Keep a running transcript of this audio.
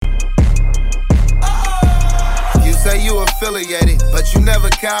affiliated, but you never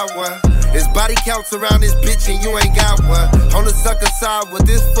got one. His body counts around this bitch and you ain't got one. On the sucker side with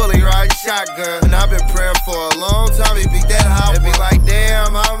this fully riding shotgun. And I've been praying for a long time, he be that hot. It be like,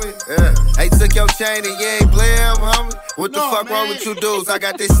 damn, homie. Yeah. Hey, took your chain and you ain't blam, homie. What the fuck wrong with you dudes? I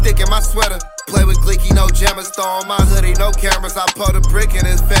got this stick in my sweater. Play with Glicky, no jammers, throw on my hoodie, no cameras. I pull the brick in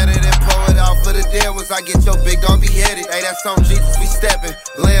his fanny, then pull it out for the deal. Once I get your big dog beheaded. Hey, that's on Jesus, we steppin'.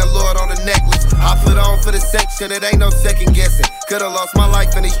 Landlord on the necklace. I put on for the section, it ain't no second guessing. Could've lost my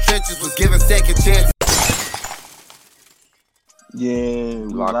life in these trenches, was given second chances. Yeah,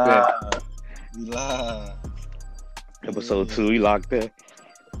 we locked live. We live. Episode 2, we locked there.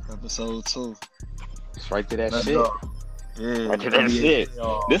 Episode 2. It's right to that Let's shit. go. Yeah, Right to that shit.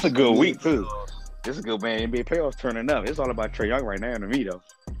 This a good week too. Playoffs. This is a good man. NBA playoffs turning up. It's all about Trae Young right now to me though.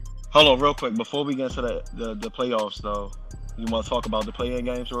 Hold on, real quick. Before we get into the playoffs, though, you want to talk about the play-in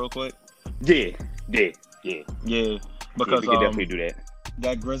games real quick? Yeah. Because Yeah, we can definitely do that.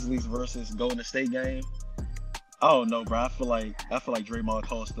 that Grizzlies versus Golden State game. I don't know, bro. I feel like Draymond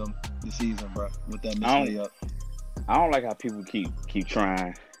cost them the season, bro, with that layup. I don't like how people keep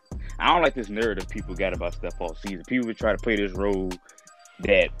trying. I don't like this narrative people got about Steph all season. People would try to play this role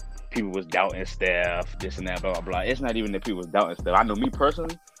that people was doubting Steph, this and that, blah, blah, blah. It's not even that people was doubting Steph. I know me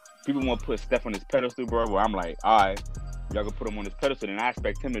personally, people want to put Steph on this pedestal, bro, where I'm like, all right, y'all can put him on this pedestal, and I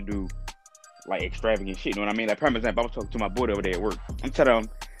expect him to do, like, extravagant shit. You know what I mean? Like, for example, I was talking to my boy over there at work. I'm telling him,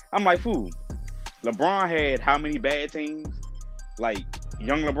 I'm like, fool, LeBron had how many bad teams? Like,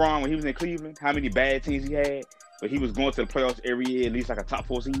 young LeBron, when he was in Cleveland, how many bad teams he had? But he was going to the playoffs every year, at least like a top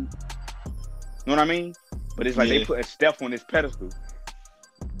 4 seed. You know what I mean? But it's like they put Steph on this pedestal.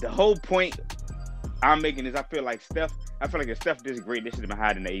 The whole point I'm making is I feel like if Steph this great, they should have been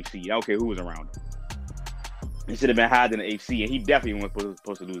higher than the AFC. I don't care who was around him. He should have been higher than the AFC, and he definitely wasn't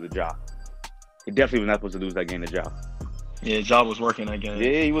supposed to lose the job. He definitely was not supposed to lose that game, the job. Yeah, Ja was working that game.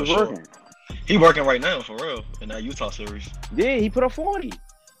 Yeah, he was working. Sure. He working right now, for real, in that Utah series. Yeah, he put up 40.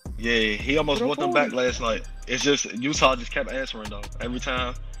 Yeah, he almost won them back last night. It's just Utah just kept answering though. Every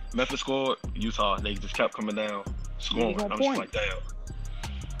time Memphis scored, Utah they just kept coming down, scoring. I'm just like, damn.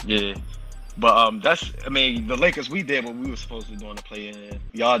 Yeah, but the Lakers, we did what we were supposed to do in the play-in.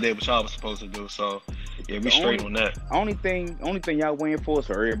 Y'all did what y'all was supposed to do. So yeah, we straight on that. Only thing y'all waiting for is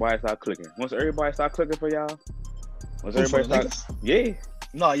for everybody to start clicking. Once everybody start clicking for y'all, yeah.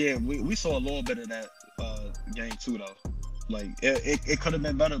 No, yeah, we saw a little bit of that game 2 though. Like it could have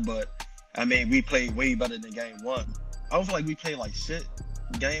been better, but I mean we played way better than game 1. I don't feel like we played like shit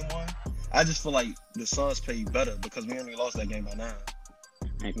game 1. I just feel like the Suns played better because we only lost that game by 9.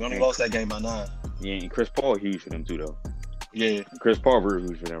 We only lost that game by 9. Yeah, and Chris Paul huge for them too though. Yeah, Chris Paul very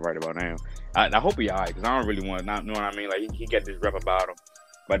huge for them right about now. I hope he alright because I don't really want to not know what I mean. Like he got this rep about him,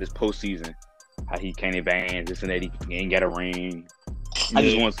 about this postseason, how he can't advance, this and that. He ain't got a ring. Yeah. I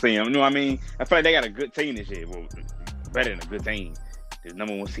just want to see him. You know what I mean? I feel like they got a good team this year. Well, better than a good team. The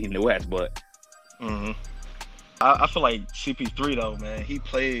number 1 seed in the West, but I feel like CP3 though, man, he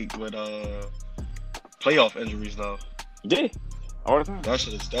played with playoff injuries though. Yeah, all the time. That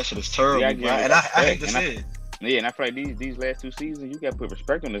shit is terrible. And I hate to say it. Yeah, and I feel like these last 2 seasons, you got to put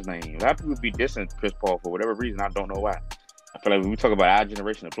respect on his name. A lot of people be dissing Chris Paul for whatever reason. I don't know why. I feel like when we talk about our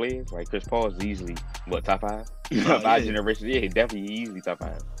generation of players, like Chris Paul is easily top 5. Our generation, yeah, definitely easily top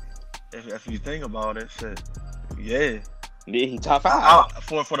 5. If you think about it, shit. Yeah, he top 5.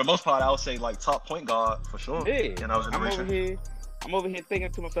 For the most part, I would say like top point guard for sure. Yeah, and I'm over here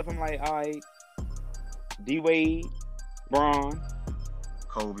thinking to myself, I'm like, all right, D Wade, Bron,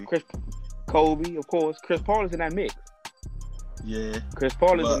 Kobe, of course. Chris Paul is in that mix. Yeah, Chris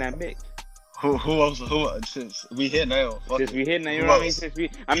Paul is in that mix. Who else? Since we here now? You know what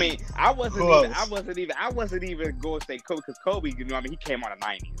I mean? I wasn't even going to say Kobe because Kobe, you know what I mean? He came out of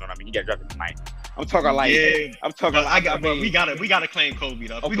 90s, you know what I mean? He got drafted in the 90s. I'm talking like, we gotta claim Kobe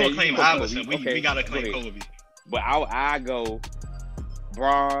though. If we gonna claim Iverson, we gotta claim Kobe. But I go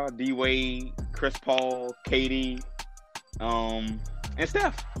Bron, D Wade, Chris Paul, KD, and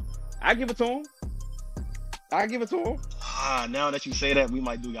Steph. I give it to him. Now that you say that, we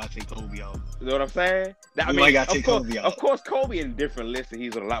might gotta take Kobe out. You know what I'm saying? Might gotta take Kobe out. Of course, Kobe in a different list, and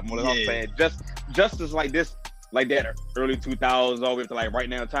he's on a lot more. Than I'm saying, just as like this, like that early 2000s, all the way up to like right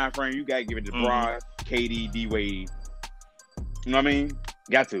now time frame, you gotta give it to Bron, KD, D Wade. You know what I mean?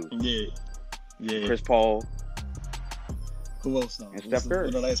 Got to. Yeah. Chris Paul. Who else though? And Steph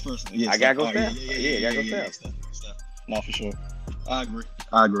Curry. The last person. Yeah, I gotta go Steph. Yeah, gotta go Steph. No, for sure. I agree.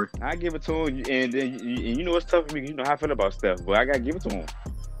 I give it to him, and you know it's tough for me. You know how I feel about Steph, but I gotta give it to him.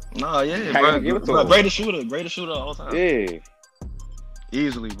 No, yeah, bro. Give it to him. Greatest shooter all time. Yeah,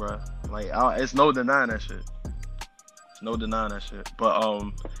 easily, bro. Like it's no denying that shit. No denying that shit. But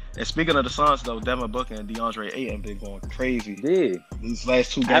and speaking of the Suns though, Devin Booker and DeAndre Ayton been going crazy. Yeah. These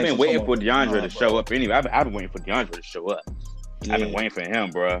last 2 games. I've been waiting for DeAndre to show up anyway. I've been waiting for DeAndre to show up. Yeah. I've been waiting for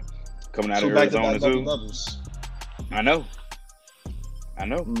him, bro. Coming out of Arizona too. I know.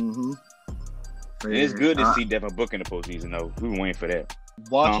 Mm-hmm. It's good to see Devin Booker in the postseason though. We've been waiting for that.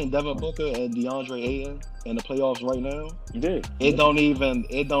 Watching Devin Booker and DeAndre Ayton in the playoffs right now, yeah. It don't even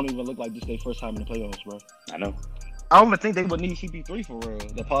look like this their first time in the playoffs, bro. I know. I don't even think they would need CP3 for real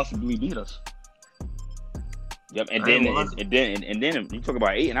to possibly beat us. Yep, and then you talk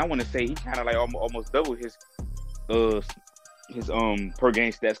about Ayton. I want to say he kind of like almost doubled his per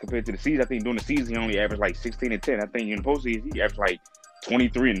game stats compared to the season. I think during the season he only averaged like 16 and 10. I think in the postseason he averaged like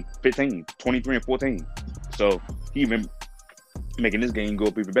 23 and 15, 23 and 14. So he even making this game go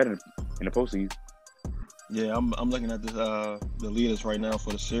up even better in the postseason. Yeah, I'm looking at this, the leaders right now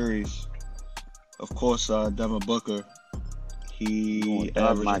for the series. Of course, Devin Booker. He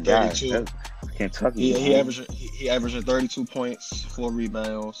averaged 32. Kentucky. He averaging 32 points, 4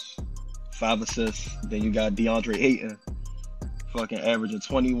 rebounds, 5 assists. Then you got DeAndre Ayton, fucking averaging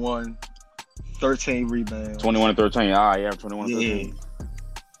 21, 13 rebounds. 21 and 13. Yeah, 21 and 13.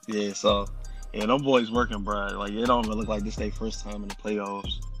 Yeah, so them boys working, bro. Like it don't even look like this their first time in the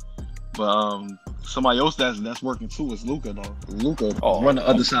playoffs. But somebody else that's working too is Luka though. Luka run the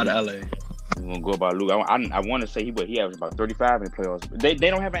other side of LA. We're gonna go about Luka. I want to say he averaged about 35 in the playoffs. They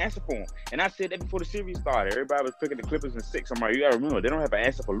don't have an answer for him. And I said that before the series started. Everybody was picking the Clippers in 6. I'm like, you gotta remember, they don't have an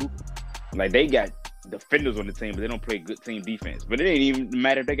answer for Luka. Like they got defenders on the team, but they don't play good team defense. But it ain't even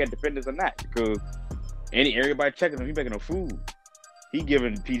matter if they got defenders or not, because everybody checking him, he making a fool. He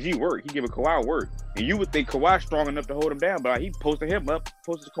giving PG work. He giving Kawhi work. And you would think Kawhi strong enough to hold him down, but he posted him up,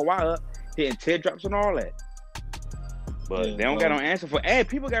 posted Kawhi up, hitting teardrops and all that. But they don't got no answer for. And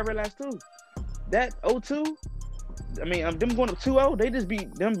people got to realize too, that 0-2, I mean, them going up 2-0, they just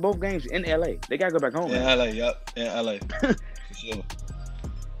beat them both games in LA. They got to go back home. In LA, yep. In LA. For sure.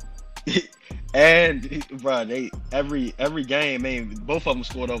 And, bro, every game, man, both of them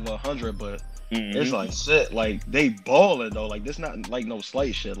scored over 100, but it's like shit. Like, they balling, though. Like, this not like no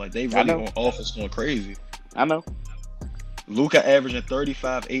slight shit. Like, they really on offense going crazy. I know. Luka averaging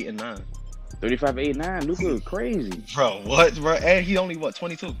 35, 8, and 9. 35, 8, 9. Luka crazy. Bro, what, bro? And he only,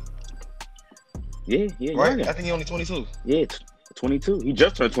 22? Yeah. Right? I think he only 22. Yeah, 22. He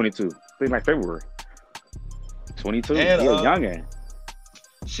just turned 22. I think like February. 22. And, youngin'.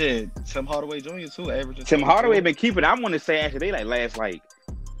 Shit, Tim Hardaway Jr. too, averaging. Tim Hardaway been keeping. I want to say actually they like last like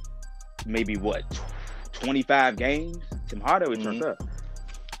maybe 25 games. Tim Hardaway turned up.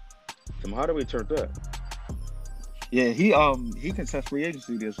 Yeah, he can test free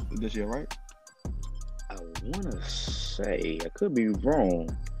agency this year, right? I want to say I could be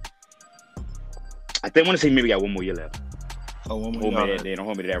wrong. I want to say maybe got one more year left. Oh, one more year. They don't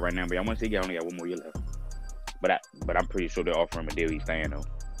hold me to that right now, but I want to say he only got one more year left. But I'm pretty sure they're offering him a deal. He's staying though.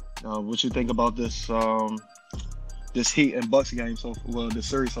 What you think about this this Heat and Bucks game the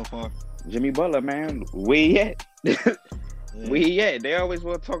series so far? Jimmy Butler, man, where he at? Where he at? They always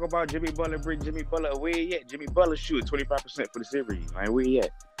want to talk about Jimmy Butler, bring Jimmy Butler. Where he at? Jimmy Butler shooting 25% for the series. Man, where he at?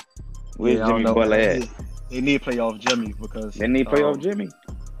 Where's Jimmy Butler at? They need playoff Jimmy because they need playoff Jimmy.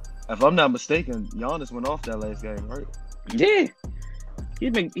 If I'm not mistaken, Giannis went off that last game, right? Yeah,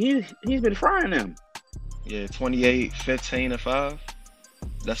 he's been frying them. Yeah, 28, 15, and 5.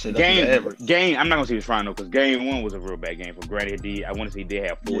 That's it. Game. I'm not gonna say he's frying though, because game 1 was a real bad game for granted. I want to say he did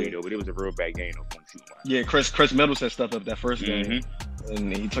have 40 though, but it was a real bad game though. Yeah, Chris Middleton stepped up that first game,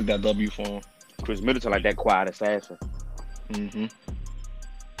 and he took that W for him. Chris Middleton like that quiet assassin.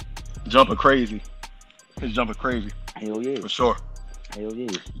 Jumping crazy. He's jumping crazy. Hell yeah, for sure. Hell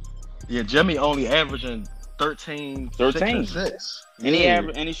yeah. Yeah, Jimmy only averaging 13, 6, and 6. And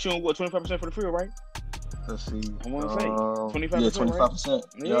he's shooting 25% for the field, right? Let's see. I want to say 25%. Yeah, 25%. Right?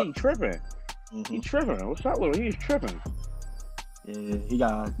 Yeah, he tripping. He tripping. What's up with him? He's tripping. Yeah, he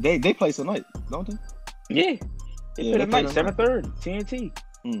got. They play tonight, don't they? Yeah, they play tonight, 7:30, TNT.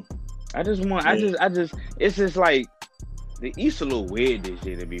 I just. It's just like the East a little weird this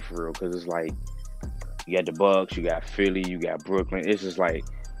year, to be for real, because it's like you got the Bucks, you got Philly, you got Brooklyn. It's just like,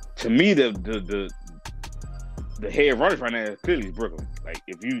 to me, the head runners right now clearly is Brooklyn. Like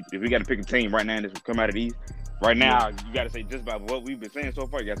if we got to pick a team right now that's come out of these, right now you got to say, just by what we've been saying so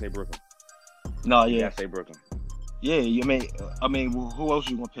far, you got to say Brooklyn. No, you got to say Brooklyn. Yeah, I mean, who else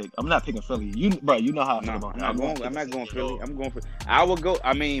you gonna pick? I'm not picking Philly. You know how I feel about. I'm not going Philly. I'm going for. I would go.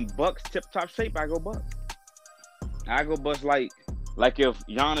 I mean, Bucks tip top shape. I go Bucks. I go Bucks like if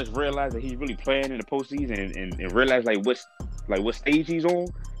Giannis realized that he's really playing in the postseason and realize what stage he's on.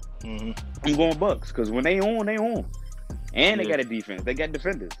 I'm going Bucks because when they on, they on. And they got a defense. They got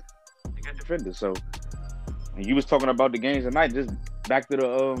defenders. So, and you was talking about the games tonight. Just back to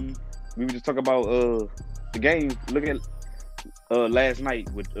the we were just talking about the game. Look at last night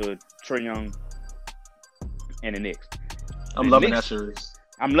with Trae Young and the Knicks. I'm loving that series.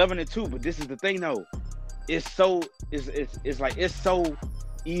 I'm loving it too, but this is the thing though. It's so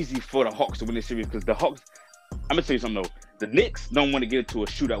easy for the Hawks to win this series because the Hawks. I'm gonna tell you something though. The Knicks don't want to get into a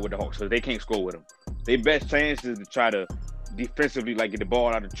shootout with the Hawks because they can't score with them. Their best chance is to try to defensively get the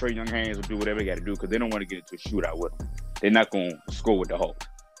ball out of Trae Young's hands or do whatever they got to do because they don't want to get into a shootout with them. They're not going to score with the Hawks.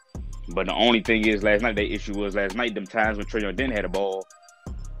 But the only thing is, last night, the issue was them times when Trae Young didn't have the ball,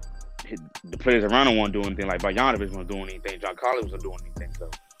 the players around him weren't doing anything. Like Bogdanovic wasn't doing anything. John Collins wasn't doing anything. So,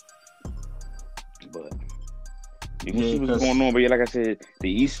 but you can see what's going on. But yeah, like I said,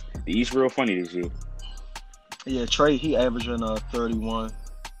 the East real funny this year. Yeah, Trae, he averaging 31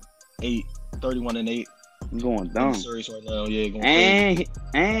 and 8. He's going down. Series right now, yeah. Going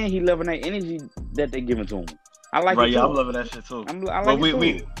and he loving that energy that they giving to him. I like it too. Yeah, I'm loving that shit too.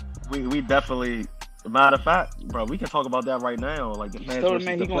 We definitely. Matter of fact, bro, we can talk about that right now. Like the fans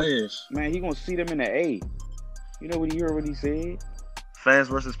versus the players. Man, he gonna see them in the A. You know what he said? Fans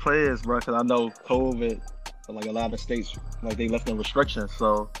versus players, bro. Because I know COVID, like a lot of states, like they lifting restrictions,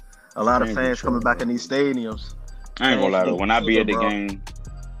 so a lot of fans coming back in these stadiums. I ain't gonna lie though. When I be at the game,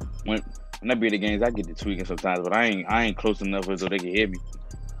 when I be at the games, I get to tweaking sometimes, but I ain't close enough so they can hear me.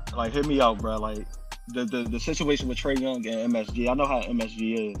 Like, hit me out, bro. Like the situation with Trae Young and MSG. I know how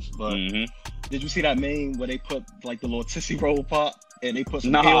MSG is, but did you see that meme where they put like the little Tootsie Roll pop and they put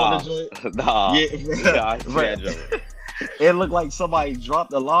some hair on the joint? Nah. Yeah, right. It looked like somebody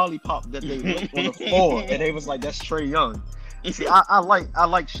dropped a lollipop that they licked on the floor, and they was like, "That's Trae Young." See, I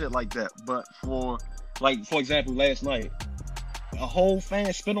like shit like that, but for example, last night, a whole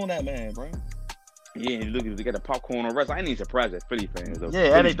fan spit on that man, bro. Yeah, look, they got the popcorn on Russ. I ain't even surprised at Philly fans though.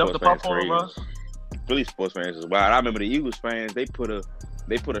 Yeah, and they dumped the popcorn on Russ. Philly sports fans is wild. I remember the Eagles fans. They put a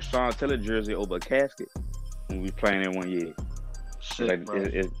Sean Taylor jersey over a casket when we was playing in one year. Shit,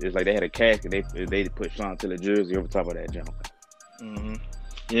 it's like they had a casket. They put Sean Taylor jersey over top of that junk.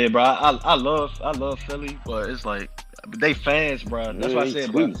 Yeah, bro. I love Philly, but it's like they fans, bro. That's why I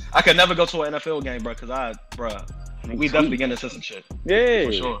said, bro, I could never go to an NFL game, bro, because we definitely getting into some shit. Yeah,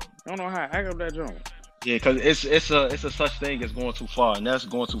 for sure. I don't know how I got that junk. Yeah, because it's a such thing as going too far, and that's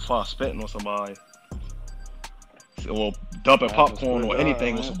going too far. Spitting on somebody, or dumping popcorn or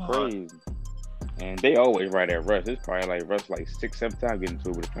anything on somebody. Crazy. And they always right at Russ. It's probably like Russ 6-7 times getting to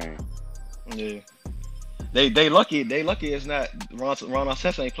it with a fan. Yeah. They lucky it's not Ron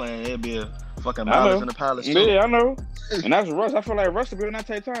Artest ain't playing. It'd be a fucking Malice in the Palace too. Yeah, I know. And that's Russ. I feel like Russ will be on that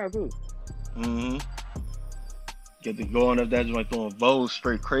type time too. Get the going up that joint throwing bows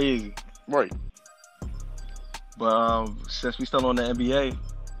straight crazy. Right. But since we still on the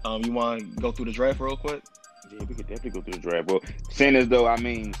NBA, you want to go through the draft real quick? Yeah, we could definitely go through the draft. Well, seeing as though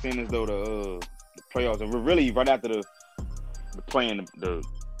the playoffs, and we're really right after the playing, the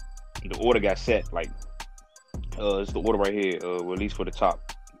order got set. Like, it's the order right here. At least for the top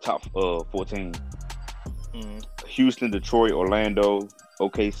 14. Houston, Detroit, Orlando,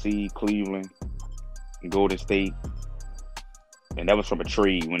 OKC, Cleveland, Golden State. And that was from a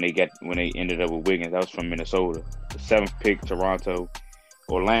trade when they ended up with Wiggins. That was from Minnesota. The 7th pick, Toronto,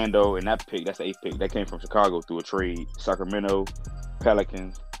 Orlando, and that's the 8th pick. That came from Chicago through a trade. Sacramento,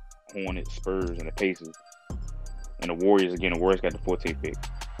 Pelicans, Hornets, Spurs, and the Pacers. And the Warriors, again, the Warriors got the 14th pick.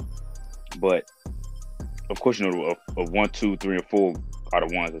 But, of course, you know, of 1, 2, 3, and 4 are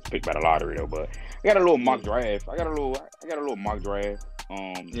the ones that's picked by the lottery, though. But I got a little mock draft. I got a little mock draft.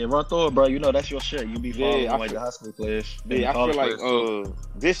 Yeah, run through it, bro. You know that's your shit. You be following the high school players. Yeah, I feel like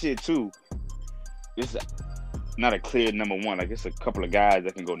this year too, it's not a clear number one. Like it's a couple of guys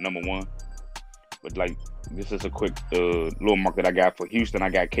that can go number one. But like this is a quick little mock that I got for Houston. I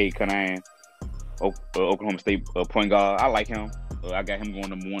got Cade Cunningham, Oklahoma State point guard. I like him. I got him going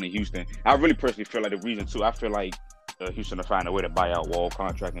number one in Houston. I really personally feel like the reason too. I feel like Houston will find a way to buy out Wall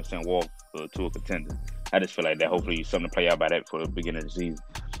contract and send Wall to a contender. I just feel like that hopefully something to play out by that for the beginning of the season.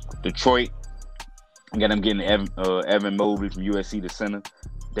 Detroit, I got them getting Evan Mobley from USC to center.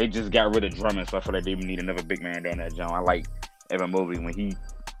 They just got rid of Drummond, so I feel like they need another big man down that zone. I like Evan Mobley when he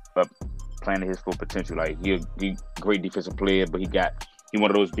playing to his full potential. Like he great defensive player, but he one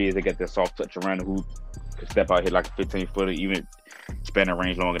of those bigs that got that soft touch around the hoop, could step out, hit like a 15-footer, even spanning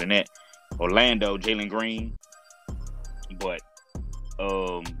range longer than that. Orlando, Jalen Green, but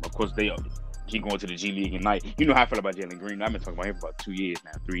of course he going to the G League tonight. You know how I feel about Jalen Green. I've been talking about him for about 2 years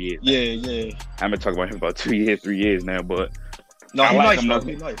now, 3 years. Now. Yeah. I've been talking about him for about 2 years, 3 years now, but no, he nice, bro.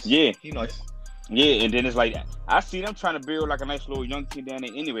 He nice. Yeah. He nice. Yeah, and then it's like I see them trying to build like a nice little young team down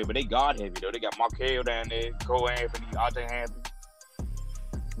there anyway, but they guard heavy though. They got Markel down there, Cole Anthony, RJ Hampton.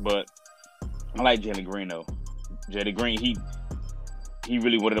 But I like Jalen Green though. Jalen Green, he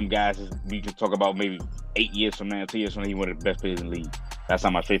really one of them guys that we can talk about maybe 8 years from now, 2 years from now, he one of the best players in the league. That's how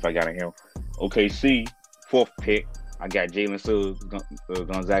much faith I got in him. OKC, 4th pick. I got Jalen Suggs,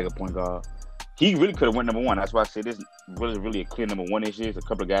 Gonzaga point guard. He really could have went number 1. That's why I said this was really a clear number 1 this year. A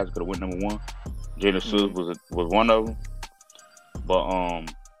couple of guys could have went number 1. Jalen Suggs was one of them. But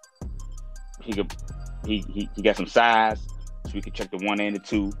he got some size, so we could check the 1 and the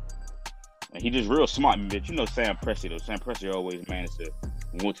 2. And he just real smart. But you know Sam Presti though. Sam Presti always managed to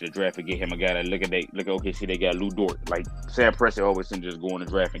go to the draft and get him a guy. That look at OKC, they got Lou Dort. Like Sam Presti always seemed to just go in the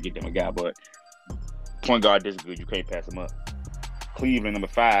draft and get them a guy. But point guard this good, you can't pass him up. Cleveland number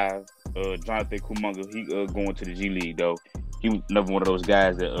 5, Jonathan Kuminga. He going to the G League though. He was another one of those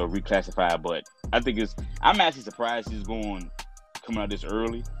guys that reclassified. But I think I'm actually surprised he's coming out this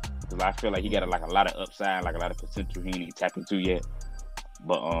early because I feel like he got a lot of upside, like a lot of potential he ain't even tapped into yet.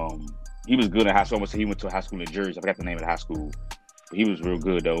 But he was good in high school. Almost he went to a high school in Jersey. I forgot the name of the high school. But he was real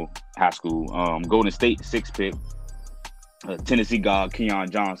good though. High school. Golden State 6th pick. Tennessee guard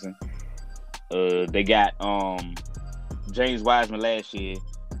Keon Johnson. They got James Wiseman last year,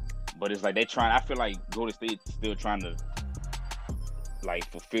 but it's like I feel like Golden State still trying to like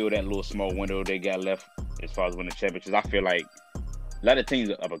fulfill that little small window they got left as far as winning championships. I feel like a lot of teams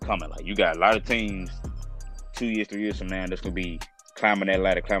are becoming like you got a lot of teams 2 years, 3 years from now that's gonna be climbing that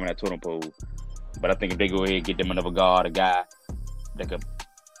ladder, climbing that totem pole. But I think if they go ahead and get them another guard, a guy that could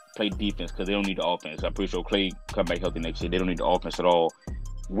play defense because they don't need the offense. I'm pretty sure Clay come back healthy next year. They don't need the offense at all.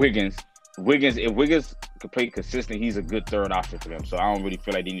 Wiggins, if Wiggins could play consistent, he's a good third option for them. So I don't really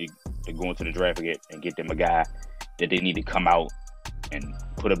feel like they need to go into the draft and get them a guy that they need to come out and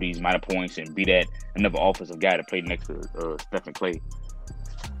put up these minor points and be that another offensive guy to play next to Stephen Clay.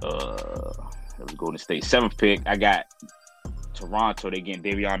 That was Golden State. 7th pick, I got Toronto. They getting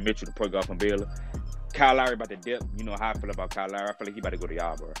Davion Mitchell, the point guard from Baylor. Kyle Lowry about to dip. You know how I feel about Kyle Lowry. I feel like he about to go to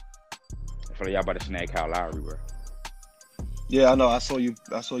y'all, bro. I feel like y'all about to snag Kyle Lowry, bro. Yeah, I know. I saw you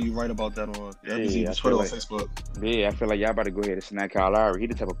write about that on Twitter or Facebook. Yeah, I feel like y'all about to go ahead and snag Kyle Lowry. He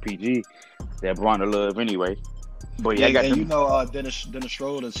the type of PG that Bronner love anyway. But yeah, I got and you know Dennis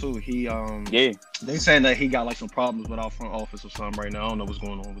Schroeder too. He they saying that he got like some problems with our front office or something right now. I don't know what's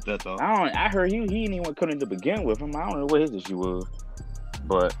going on with that though. I heard he didn't even come in to begin with him. I don't know what his issue was.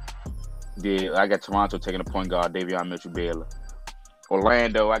 But yeah, I got Toronto taking a point guard, Davion Mitchell Baylor.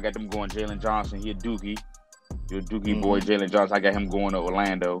 Orlando, I got them going Jalen Johnson. He a Dookie. You're a Dookie boy, Jalen Johnson. I got him going to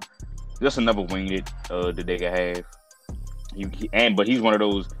Orlando. Just another wing that they can have. But he's one of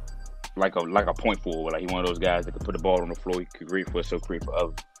those like a point forward. Like he's one of those guys that can put the ball on the floor. He could create for himself, create for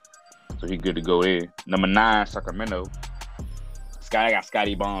others. So he's good to go there. Number 9, Sacramento. I got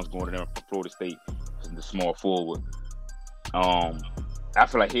Scotty Barnes going to them from Florida State. The small forward. I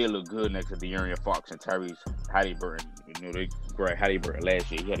feel like he'll look good next to De'Aaron Fox and Tyrese Halliburton. You know, they grabbed Halliburton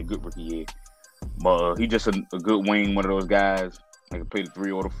last year. He had a good rookie year. But he just a good wing, one of those guys that can play the 3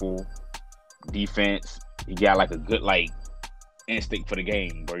 or the 4. Defense. He got like a good instinct for the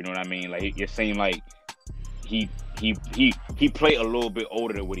game, bro. You know what I mean? Like it seemed like he played a little bit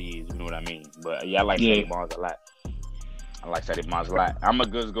older than what he is. You know what I mean? But yeah, I like Scotty Barnes a lot. I'm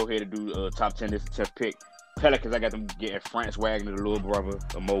gonna just go ahead and do top 10. This is 10th pick. Pelicans, I got them getting Franz Wagner, the little brother,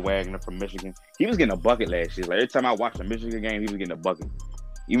 Mo Wagner from Michigan. He was getting a bucket last year. Like every time I watched a Michigan game, he was getting a bucket.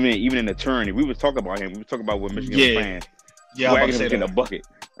 Even in the tourney, we was talking about him. We was talking about what Michigan was playing. Yeah, Wagner was getting a bucket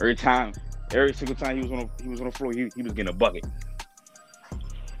every single time he was on the floor. He was getting a bucket.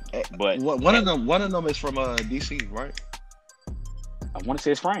 But one of them is from DC, right? I want to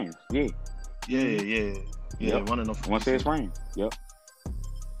say it's Franz. Yeah. Yep. One of them. I want to say it's Franz. Yep.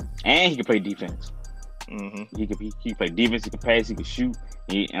 And he can play defense. Mm-hmm. He can play defense. He can pass. He can shoot.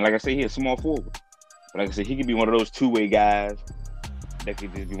 And like I said, he's a small forward. But like I said, he could be one of those two-way guys that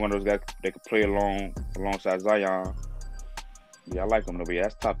could just be one of those guys that could play alongside Zion. Yeah, I like him though. But yeah,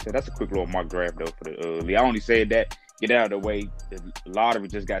 that's top 10. That's a quick little mock draft though for the league. I only said that get out of the way. The lottery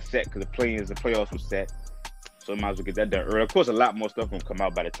just got set because the playoffs were set. So might as well get that done early. Of course, a lot more stuff gonna come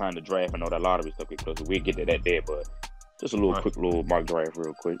out by the time the draft and all that lottery stuff get closer. We'll get to that there, but just a little quick little mock draft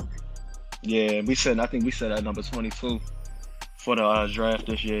real quick. Yeah, I think we said at number 22 for the draft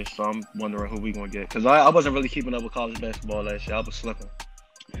this year. So I'm wondering who we gonna get because I wasn't really keeping up with college basketball last year. I was slipping.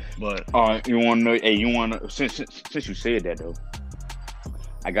 But you want to know? Hey, you want to? Since you said that though,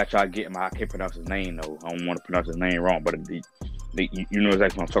 I got y'all getting I can't pronounce his name though. I don't want to pronounce his name wrong, but you know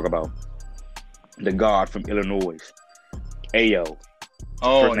exactly what I'm talking about. The guard from Illinois, Ayo.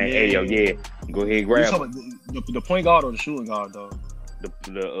 First name Ayo, yeah. Go ahead, grab him. The point guard or the shooting guard, though?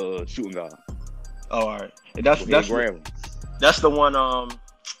 The shooting guard. Oh, all right. That's the one.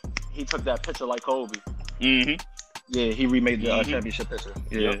 He took that picture like Kobe. Mm-hmm. Yeah, he remade the championship picture.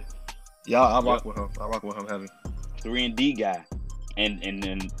 Yeah. I rock with him. I rock with him heavy. 3-and-D guy, and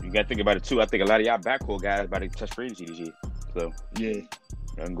then you got to think about it too. I think a lot of y'all backcourt guys about to touch free agency this year. So yeah,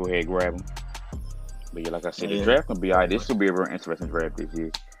 I can go ahead and grab him. But yeah, like I said, the draft gonna be all right. This will be a very interesting draft this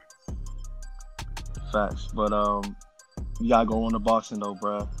year. Facts, but you gotta go on the boxing though,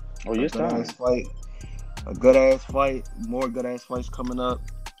 bro. Oh, yes, time. A good ass fight, more good ass fights coming up.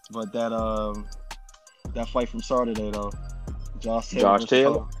 But that fight from Saturday though, Josh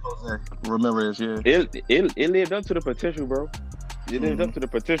Taylor. Remember this, yeah. It lived up to the potential, bro. It lived up to the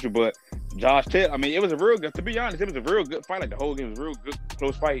potential, but Josh Taylor, I mean, it was a real good. To be honest, it was a real good fight. Like the whole game was a real good,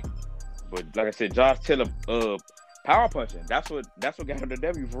 close fight. But like I said, Josh Taylor, power punching. That's what got him the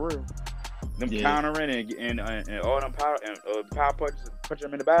W for real. Them countering and all them power punches, punching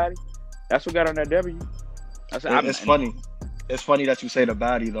him in the body. That's what got him that W. It's funny. It's funny that you say the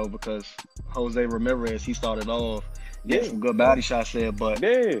body though, because Jose Ramirez, he started off some good body shots there, but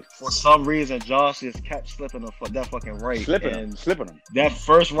for some reason Josh just kept slipping that fucking right. Slipping him. That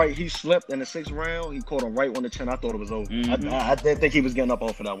first right he slipped in the 6th round, he caught him right on the chin. I thought it was over. Mm-hmm. I didn't think he was getting up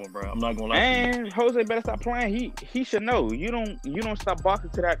off of that one, bro. I'm not gonna lie. And Jose better stop playing. He should know. You don't stop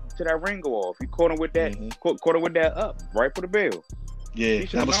boxing to that ring go off. You caught him with that caught him with that up right for the bell. Yeah,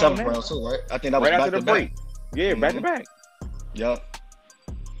 that was 7th round too, right? I think that was right back after the break. Yeah, back to back. Yep.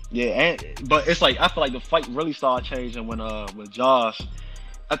 Yeah, but it's like I feel like the fight really started changing when with Josh.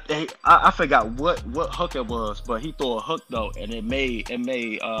 I forgot what hook it was, but he threw a hook though, and it made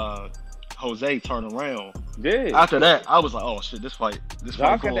Jose turn around. Yeah. After that, I was like, oh shit, this fight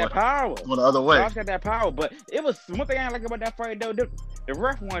Josh got that power. Going the other way. Josh got that power, but it was one thing I didn't like about that fight though. The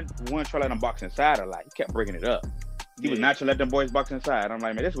ref wasn't trying to let them box inside a lot. He kept breaking it up. He was not trying to let them boys box inside. I'm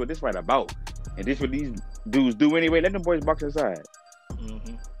like, man, this is what this fight about, and this is what these dudes do anyway. Let them boys box inside.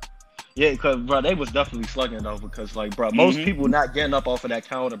 Mm-hmm. Yeah, because, bro, they was definitely slugging, though, because, like, bro, most people not getting up off of that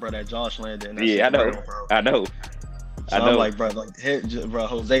counter, bro, that Josh landed. Yeah, I know. So I'm like, bro, bro,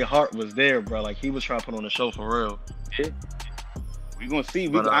 Jose Hart was there, bro. Like, he was trying to put on a show for real. Yeah. We gonna see.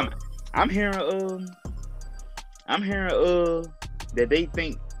 I'm hearing that they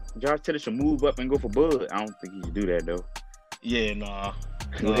think Josh Taylor should move up and go for Bud. I don't think he should do that, though. Yeah, nah.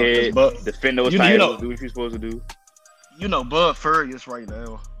 Go ahead, defend those titles, do what you're supposed to do. You know, Bud furious right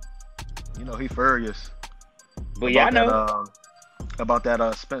now. You know, he furious. But yeah, I know. About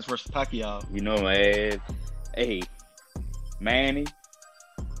that Spence versus Pacquiao. You know, man. Hey, Manny.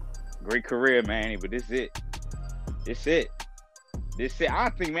 Great career, Manny, but this it. I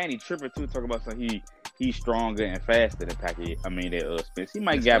think Manny tripping too, talking about something he's stronger and faster than Pacquiao. I mean, that Spence. He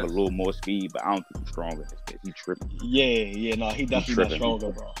might have a little more speed, but I don't think he's stronger than Spence. He tripping. Yeah, no, he definitely not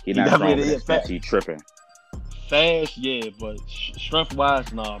stronger, bro. He not stronger than Spence. He tripping. Fast, yeah, but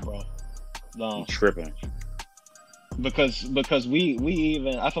strength-wise, nah, bro. No. He tripping. Because we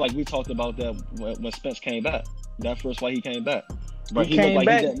even, I feel like we talked about that when Spence came back. That first fight he came back. But he looked like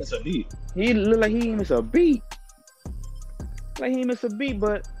he didn't miss a beat. He looked like he didn't miss a beat. Like he didn't miss a beat,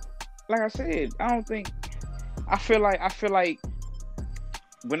 but like I said, I don't think. I feel like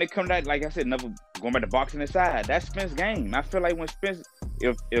when it comes to that, like I said, never going back to boxing aside, that's Spence's game. I feel like when Spence,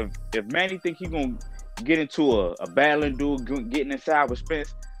 if Manny think he gonna get into a battling duel, getting inside with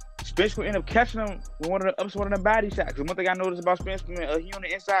Spence will end up catching him with one of the body shots. Because one thing I noticed about Spence, he on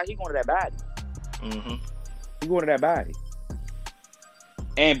the inside, he going to that body. Mm-hmm. He going to that body.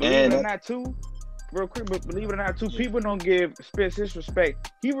 And believe it or not, too, real quick, but believe it or not, too, people don't give Spence his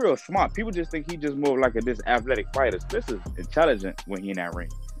respect. He real smart. People just think he just more like this athletic fighter. Spence is intelligent when he in that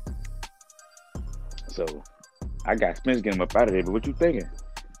ring. So, I got Spence getting him up out of there, but what you thinking?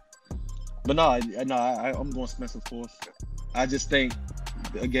 But no, I'm going Spence, of course. I just think,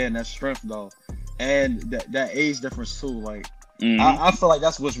 again, that's strength, though. And that age difference, too. Like, I feel like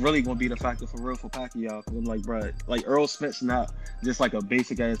that's what's really going to be the factor for real for Pacquiao. Because I'm like, bro, like, Earl Spence not just like a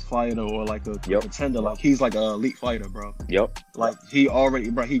basic-ass fighter or like a contender. Like, he's like an elite fighter, bro. Yep. Like, he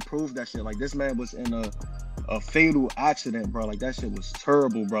proved that shit. Like, this man was in a fatal accident, bro. Like, that shit was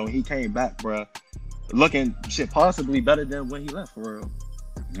terrible, bro. He came back, bro, looking shit possibly better than when he left, for real.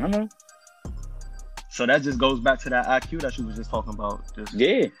 I know. So that just goes back to that IQ that you was just talking about.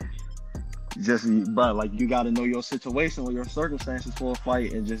 Bro, like, you got to know your situation or your circumstances for a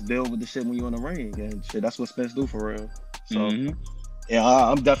fight and just deal with the shit when you're in the ring. And shit, that's what Spence do for real. So, Yeah,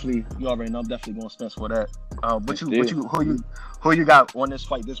 I'm definitely. You already know. I'm definitely going Spence for that. Who you got on this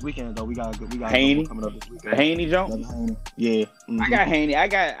fight this weekend though? We got Haney coming up this weekend. Haney Jones. Yeah. I got Haney. I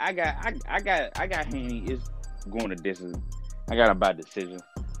got Haney is going to distance. I got him by decision.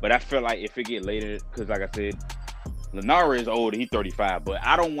 But I feel like if it get later, because like I said, Lenara is older. He's 35. But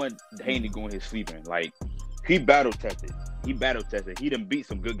I don't want Haney going his sleeping. Like, he battle tested. He done beat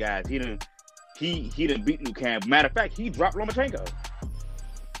some good guys. He done beat New Camp. Matter of fact, he dropped Lomachenko.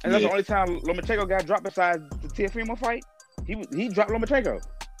 And that's the only time Lomachenko got dropped besides the Teofimo fight. He dropped Lomachenko.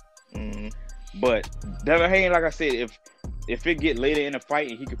 Mm-hmm. But Devin Haney, like I said, if it get later in the fight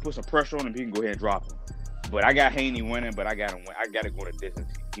and he can put some pressure on him, he can go ahead and drop him. But I got Haney winning, but I got him win. I got to go to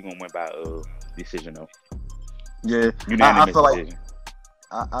distance. He gonna win by decision though. Yeah, unanimous decision.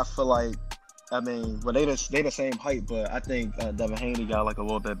 I feel like. I mean, well, they the same height, but I think Devin Haney got like a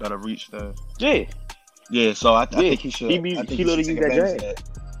little bit better reach there. Yeah. Yeah, so I think he should. He literally use that jab.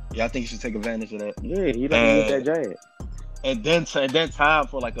 Yeah, I think he should take advantage of that. Yeah, he literally use that jab. And then time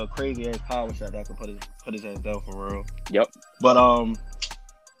for like a crazy ass power shot that could put his ass down for real. Yep. But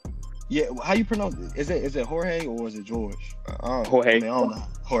yeah, how you pronounce it? Is it Jorge or is it George? Jorge. I mean, I don't know.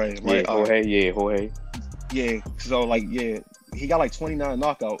 Jorge, right? Yeah, Jorge. Yeah, so like he got like 29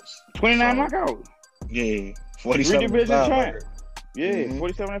 knockouts. 29 knockouts. Yeah, 47. 3 division champ. Yeah, Mm-hmm.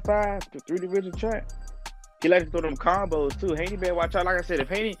 47-5, 3 division champ. He likes to throw them combos too. Haney better watch out. Like I said, if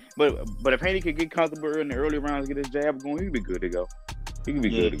Haney could get comfortable in the early rounds, get his jab going, he'd be good to go. He could be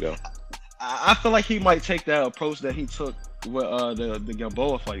good to go. I feel like he might take that approach that he took with the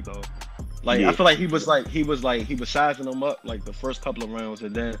Gamboa fight though. Like I feel like he was sizing them up like the first couple of rounds,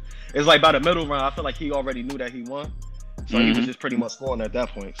 and then it's like by the middle round, I feel like he already knew that he won, so he was just pretty much scoring at that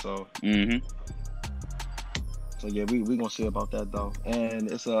point. So, so yeah, we gonna see about that though,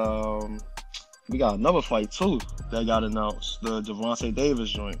 and it's we got another fight too that got announced, the Gervonta Davis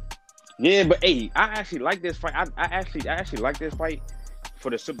joint. Yeah, but hey, I actually like this fight. I actually like this fight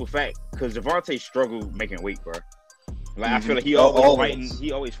for the simple fact because Gervonta struggled making weight, bro. Like I feel like he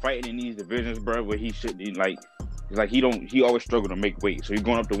always fighting in these divisions, bro, where he should be like, it's like he always struggled to make weight. So he's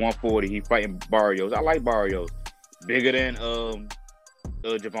going up to 140. He fighting Barrios. I like Barrios, bigger than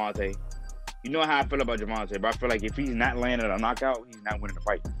Gervonta. You know how I feel about Gervonta, but I feel like if he's not landing a knockout, he's not winning the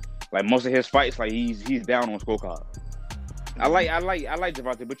fight. Like most of his fights, like he's down on scorecard. I like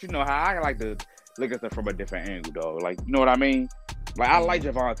Gervonta, but you know how I like to look at stuff from a different angle, dog. Like you know what I mean? Like I like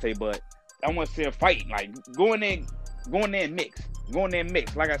Gervonta, but I want to see him fight. Like go in there and mix.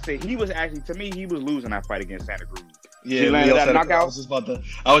 Like I said, he was actually, to me, he was losing that fight against Santa Cruz. Yeah, he landed that knockout. I was just about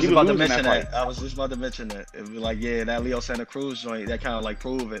to mention that. It was like, yeah, that Leo Santa Cruz joint, that kind of like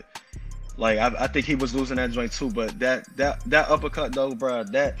prove it. Like I think he was losing that joint too, but that uppercut though, bro,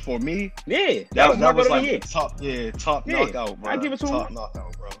 that for me, that was like top knockout, bro. I give it to him. Top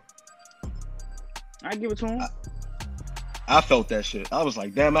knockout, bro. I give it to him. I felt that shit. I was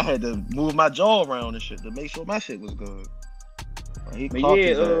like, damn, I had to move my jaw around and shit to make sure my shit was good. He clocked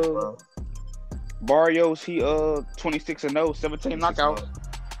his ass, bro. Barrios, he 26-0, 17 knockouts.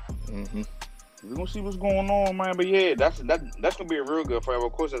 Mm-hmm. We're gonna see what's going on, man. But yeah, that's gonna be a real good fight.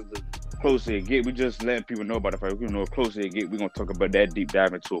 Of course, as the closer it get, we just letting people know about the fight. We know the closer it get, we're gonna talk about that deep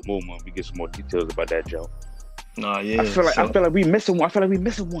dive into it more when we get some more details about that, Joe. Nah, yeah. I feel like we missing one. We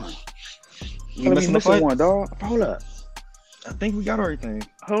missing one, dog. Hold up. I think we got everything.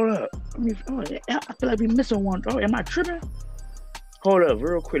 Hold up. I feel like we missing one, dog. Am I tripping? Hold up,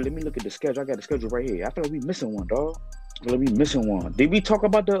 real quick. Let me look at the schedule. I got the schedule right here. I feel like we missing one, dog. I feel like we missing one. Did we talk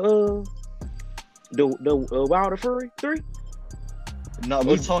about the Wilder Fury 3? No,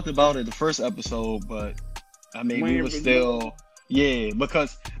 we talked about it the first episode, but I mean, we were still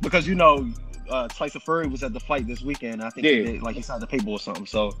because you know Tyson Fury was at the fight this weekend. I think he did, like he signed the paper or something.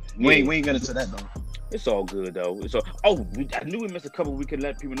 So we ain't getting into that though. It's all good though. I knew we missed a couple. We could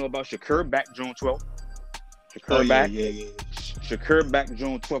let people know about Shakur back June 12th. Shakur back. Yeah. Shakur back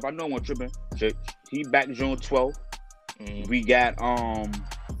June 12th. I know one tripping. He back June 12th. We got I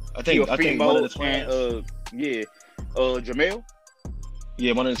think one of the twins. Jamel.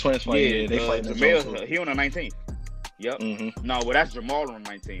 Yeah, one of the twins fight. Yeah, they fight Jamel. He on the 19th. Yep. Mm-hmm. No, well that's Jamal on the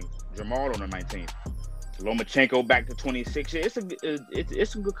 19th. Lomachenko back to 26. Yeah, it's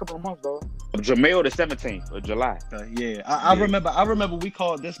a good couple of months, though. Jamel the 17th of July. I remember we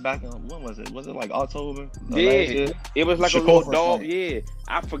called this back on, when was it? Was it like October? It was like Shakur, a little dog. Fight. Yeah,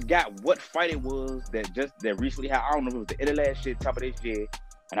 I forgot what fight it was that recently had. I don't know if it was the end of last year, top of this year.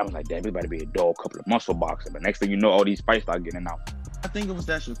 And I was like, damn, we about to be a dog couple of muscle boxing. But next thing you know, all these fights start getting out. I think it was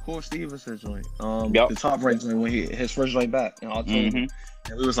that Shakur Stevenson joint. Yep. The top ranked joint when his first joint back in October.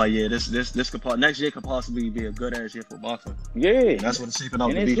 And we was like, yeah, this could next year could possibly be a good ass year for boxing. Yeah. And that's what it's shaping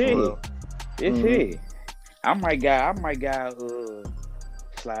up to be for real. It's it. I might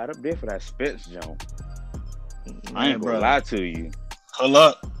slide up there for that Spence joint. I ain't gonna lie to you. Pull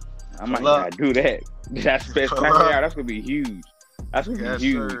up. I might gotta do that. That Spence that's gonna be huge. That's gonna be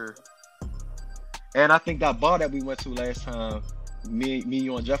huge. Sir. And I think that bar that we went to last time, me,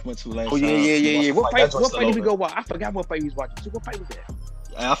 you, and Jeff went to last time. Oh yeah. What fight did we go watch? I forgot what fight we was watching. So what fight was that?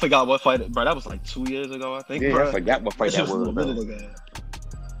 I forgot what fight, bro. That was like 2 years ago, I think. Yeah, bro. I forgot what fight that was.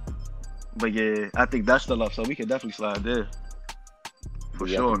 But yeah, I think that's the love. So we can definitely slide there. For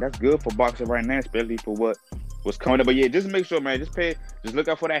sure. That's good for boxing right now, especially for what's coming up. But yeah, just make sure, man. Just look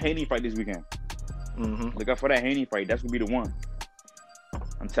out for that Haney fight this weekend. Look out for that Haney fight. That's gonna be the one.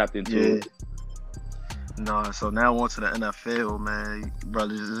 I'm tapped into it. No, so now on to the NFL, man. Bro,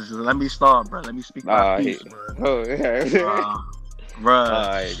 just let me start, bro. Let me speak my piece, bro. Oh, yeah. Bro. All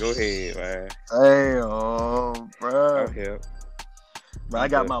right, go ahead, man. Hey, bro. Okay. Bro, I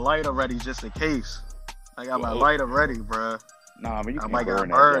got my lighter ready just in case. I got my lighter ready, bro. Nah, man, you can't might burn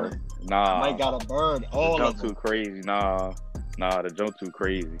gotta burn that, it. Nah. I might gotta burn all of them. Too crazy. Nah, the joint too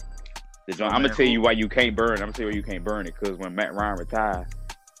crazy. I'm gonna tell you why you can't burn it. I'm gonna tell you why you can't burn it. Because when Matt Ryan retired,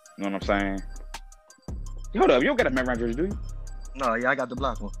 you know what I'm saying? Hold up, you don't got a Matt Ryan jersey, do you? No, yeah, I got the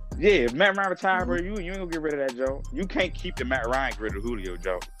black one. Yeah, if Matt Ryan retired, bro, you ain't gonna get rid of that joke. You can't keep the Matt Ryan, get rid of Julio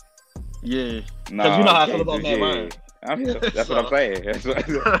joke. Yeah, because you know how I feel about Matt Ryan. That's what I'm saying.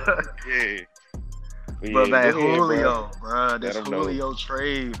 Yeah. But man, Julio, bro, this Julio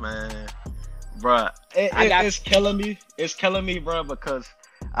trade, man, bro, it's killing me. It's killing me, bro, because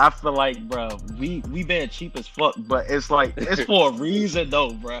I feel like, bro, we been cheap as fuck, but it's like it's for a reason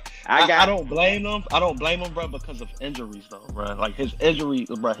though, bro. I don't blame them. I don't blame him, bro, because of injuries though, bro. Like his injuries,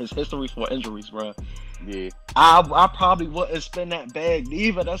 bro, his history for injuries, bro. Yeah. I probably wouldn't spend that bag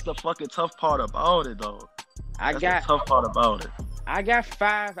either. That's the fucking tough part about it, though. The tough part about it. I got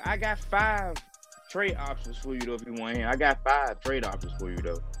five trade options for you though. If you want him, I got 5 trade options for you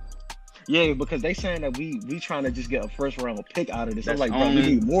though. Yeah, because they saying that we trying to just get a first round pick out of this. I'm like, bro, we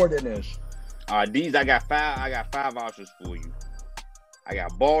need more than this. I got 5 options for you. I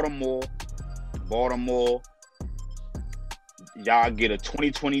got Baltimore. Y'all get a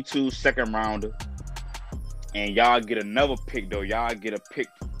 2022 second rounder, and y'all get another pick though. Y'all get a pick.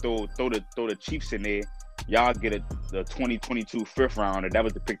 Throw the Chiefs in there. Y'all get the 2022 fifth rounder. That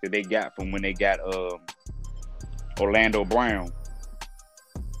was the pick that they got from when they got Orlando Brown.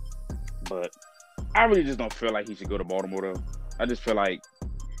 But I really just don't feel like he should go to Baltimore though. I just feel like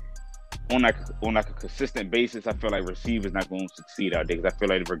on like a consistent basis, I feel like receivers not going to succeed out there. Because I feel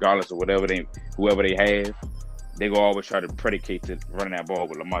like regardless of whoever they have, they go always try to predicate to running that ball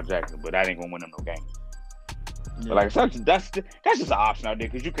with Lamar Jackson. But that ain't gonna win them no game. Yeah. But like that's just an option out there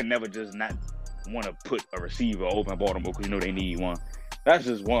because you can never just not want to put a receiver over in Baltimore because you know they need one. That's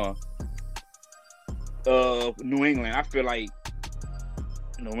just one. New England, I feel like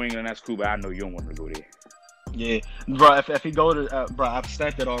New England, that's cool, but I know you don't want to go there. Yeah, bro. If he go to, bro, I've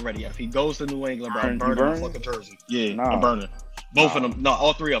stacked it already. If he goes to New England, bro, I'm burning my fucking jersey. Yeah, I'm burning both of them. No,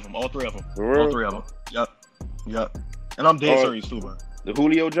 all three of them. All three of them. Yep. And I'm dead serious too, bro. The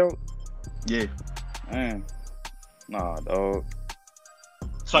Julio joke? Yeah. Man, nah, dog.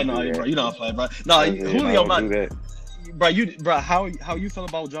 Sorry, no, bro. You know I'm playing, bro. No, Julio, bro. How you feel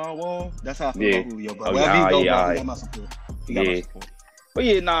about John Wall? That's how I feel about Julio, bro. He got my support. He got my support. But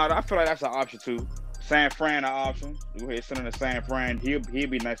yeah, I feel like that's an option too. San Fran, an option. You go ahead, send him to San Fran. He'll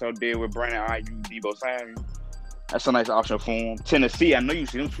be nice out there with Brandon Ayuk, Deebo Samuel. That's a nice option for him. Tennessee, I know you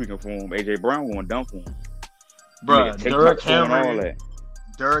see them tweaking for him. AJ Brown going dumb for him. Bro, Derrick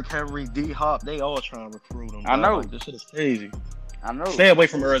Henry, D Hop, they all trying to recruit him. Bro. I know. Like, this shit is crazy. I know. Stay away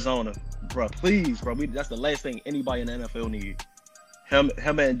from Arizona, bro. Please, bro. That's the last thing anybody in the NFL need. Him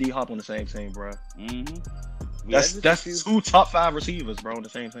and D Hop on the same team, bro. That's 2 top 5 receivers, bro, on the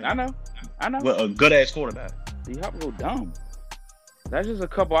same team. I know. With a good ass quarterback. D Hop go dumb. That's just a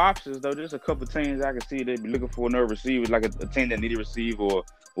couple options, though. There's a couple teams I can see they'd be looking for another receiver, like a team that need a receiver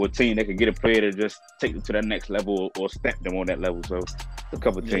or a team that can get a player to just take them to that next level or step them on that level. So, a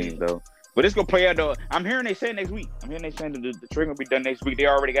couple teams, though. But it's going to play out, though. I'm hearing they say next week. I'm hearing they saying that the trade going to be done next week. They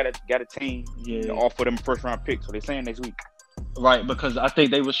already got a team to offer them first-round picks, so they're saying next week. Right, because I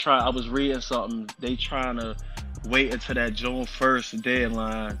think they was trying. I was reading something. They trying to wait until that June 1st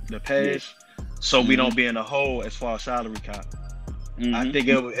deadline to pass, so we don't be in a hole as far as salary cap. I think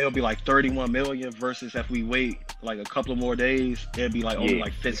it'll be like 31 million versus if we wait like a couple of more days, it'll be like only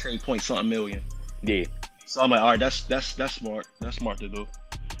like 15 point something million. Yeah. So I'm like, all right, that's smart. That's smart to do.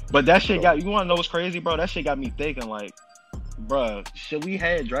 But that shit got, you want to know what's crazy, bro? That shit got me thinking, like, bro, should we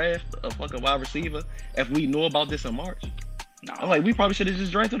have draft a fucking wide receiver if we knew about this in March? No. I'm like, we probably should have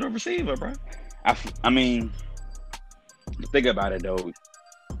just drafted a receiver, bro. I mean, think about it though.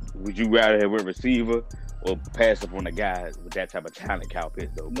 Would you rather have a receiver or pass up on a guy with that type of talent, Kyle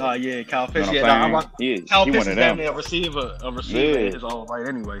Pitts, though? Nah, yeah, Kyle Pitts. You know Kyle Pitts is definitely a receiver in his own right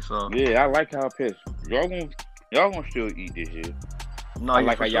anyway. So yeah, I like Kyle Pitts. Y'all gonna still eat this year. No, I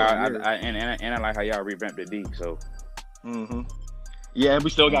like how y'all I like how y'all revamped the D. So. Yeah, and we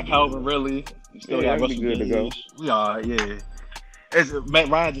still got Calvin Ridley. We still got Russell good to go. We are, yeah. Matt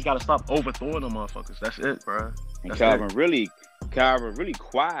Ryan just got to stop overthrowing them motherfuckers. That's it, bro. And Calvin really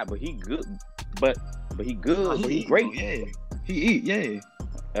quiet, but he good. But he good. But he great. Yeah, he eat. Yeah.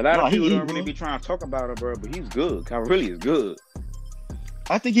 A lot of people don't really be trying to talk about him, bro. But he's good. Calvin really is good.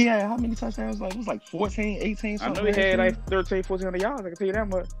 I think he had how many touchdowns? Like it was like 14, 18. I know he had like 13, 1400 yards. I can tell you that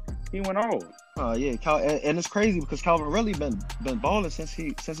much. He went off. Yeah, and it's crazy because Calvin really been balling since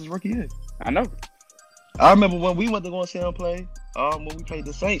his rookie year. I know. I remember when we went to go and see him play. When we played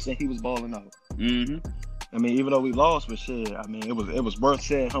the Saints and he was balling out. I mean, even though we lost, but shit, I mean, it was worth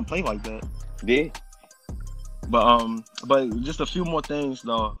seeing him play like that. Yeah. But just a few more things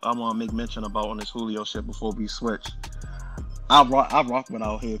though I want to make mention about on this Julio shit before we switch. I rock with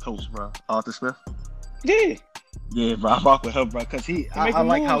our head coach, bro, Arthur Smith. Yeah. Yeah, bro, I rock with him, bro, because I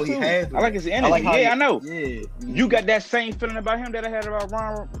like how he handles. I like his energy. I know. Yeah. You got that same feeling about him that I had about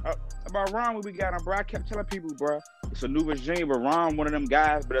Ron. When we got him, bro. I kept telling people, bro, it's a new regime, but Ron, one of them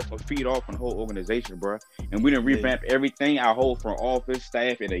guys, but that's gonna feed off on the whole organization, bro. And we done revamp everything, our whole front office,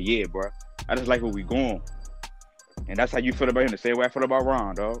 staff in a year, bro. I just like where we going. And that's how you feel about him. The same way I feel about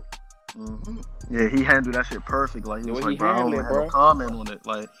Ron, dog. Yeah, he handled that shit perfect. Like he was like, bro, I don't have no comment on it.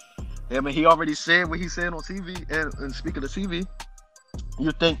 Like, I mean, he already said what he said on TV. And speaking of TV,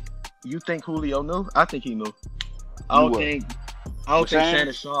 you think Julio knew? I think he knew. I don't think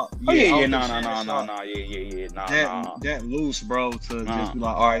Shannon Sharp. Yeah, no. That loose, bro. To just be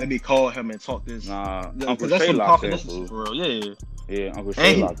like, all right, let me call him and talk this. Uncle Shay locked in, for real. Yeah. Yeah, Uncle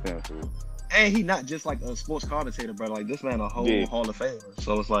Shay locked in, fool. And he not just like a sports commentator, bro. Like this man a whole Hall of Famer.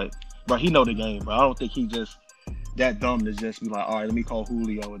 So it's like, bro, he know the game, bro. I don't think he just that dumb to just be like, all right, let me call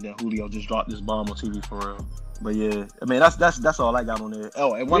Julio, and then Julio just dropped this bomb on TV for real. But yeah, I mean that's all I got on there.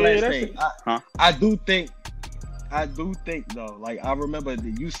 Oh, and one last thing, I do think though, like I remember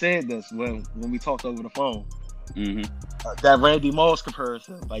that you said this when we talked over the phone. That Randy Moss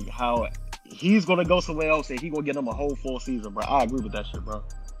comparison, like how he's gonna go somewhere else and he gonna get him a whole full season, bro. I agree with that shit, bro.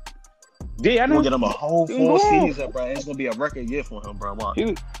 Yeah, I know. We'll get him a whole full season, bro. It's gonna be a record year for him, bro. Watch.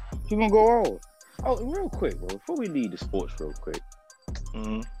 He gonna go all. Oh, real quick, bro. Before we leave the sports, real quick.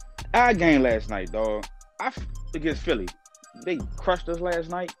 Our game last night, dog. Against Philly, they crushed us last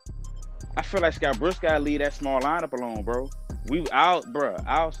night. I feel like Scott Brooks gotta leave that small lineup alone, bro.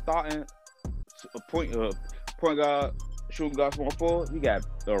 Our starting point guard, shooting guard, small forward. We got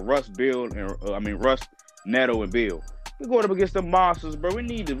Russ, Bill, and Russ, Neto, and Bill. We're going up against the monsters, bro. We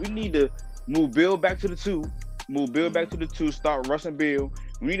need to move Bill back to the 2. Start Russ and Bill.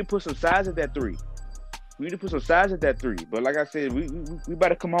 We need to put some size at that 3. But like I said, we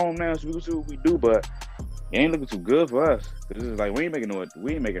better come home now so we can see what we do. But it ain't looking too good for us. This is like we ain't making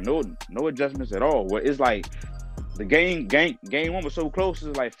no adjustments at all. It's like the game one was so close.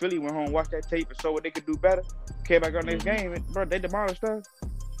 It's like Philly went home, watched that tape, and saw what they could do better. Came back on next game, and, bro, they demolished us.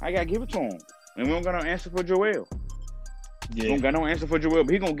 I gotta give it to them, and we don't got no answer for Joel. Yeah. We don't got no answer for Joel,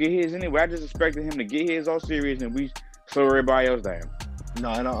 but he gonna get his anyway. I just expected him to get his all serious, and we slow everybody else down.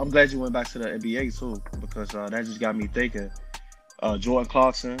 No, and I'm glad you went back to the NBA too, because that just got me thinking. Jordan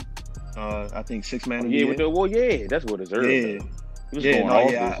Clarkson, I think 6 man of the year. That's what deserved. Yeah, he was going off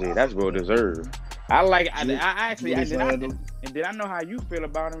this year. That's what deserved. I like. I actually. And did I know how you feel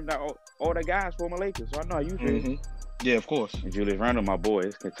about him? All the guys former Lakers, so I know how you feel. Yeah, of course. And Julius Randle, my boy,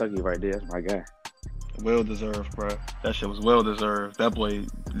 it's Kentucky right there. That's my guy. Well deserved, bro. That shit was well deserved. That boy,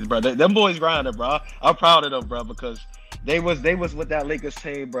 bro. Them boys grinding, bro. I'm proud of them, bro, because they was with that Lakers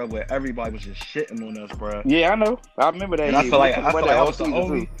team, bro, where everybody was just shitting on us, bro. Yeah, I know. I remember that. And I feel like I was the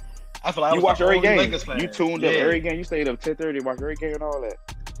only. I feel like you watched every game. You tuned up every game. You stayed up 10:30, watched every game and all that.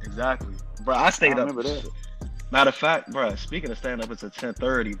 Exactly, bro. I stayed up. Remember that. Matter of fact, bro. Speaking of staying up, it's at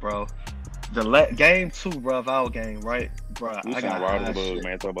 10:30, bro. The game 2, bro, of our game, right, bro? I got wild bug,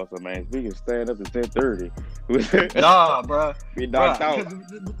 man. Talk about some man. We can stand up to 10:30. Nah, bro. We knocked out.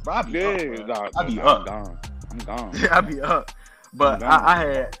 Bro, I be up. I be up. I'm gone. I be up. But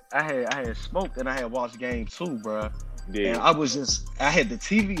I had smoked and I had watched game 2, bro. And I had the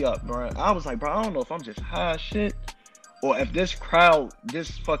TV up, bro. I was like, bro, I don't know if I'm just high as shit or if this crowd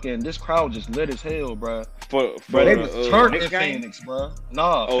just lit as hell, bro. Bro, they was turned in Phoenix, bro.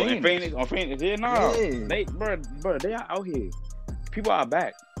 Nah, Phoenix. On Phoenix, yeah, nah. Yeah. They out here. People are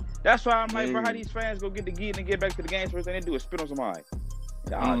back. That's why I'm like, bro, how these fans go get the gear and get back to the games first thing they do is spit on somebody.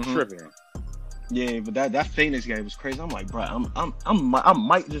 Y'all tripping. Yeah, but that Phoenix game was crazy. I'm like, bro, I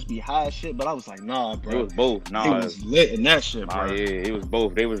might just be high as shit, but I was like, nah, bro. It was both. Nah, it was lit in that shit, bro. Yeah, it was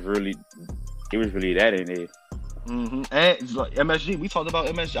both. It was really that in there. And it's like MSG, we talked about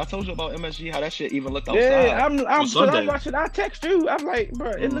MSG. I told you about MSG, how that shit even looked outside. Yeah, I'm watching. I text you. I'm like,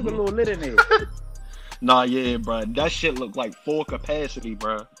 bro, it look a little lit in there. Nah, yeah, bro, that shit looked like full capacity,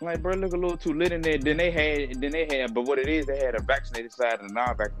 bro. Like, bro, it look a little too lit in there. Then they had, but what it is, they had a vaccinated side and a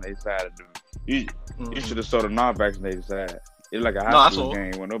non-vaccinated side. You should have saw the non-vaccinated side. It's like a high school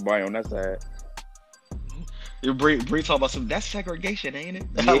game with nobody on that side. Bree talking about that's segregation, ain't it?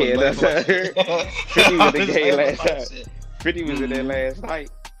 Yeah, that's right. 50 was the game last night. 50 was in there last night.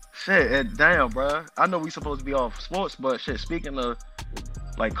 Shit, and damn, bro. I know we supposed to be off sports, but shit, speaking of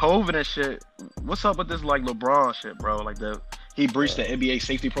like COVID and shit, what's up with this like LeBron shit, bro? Like he breached the NBA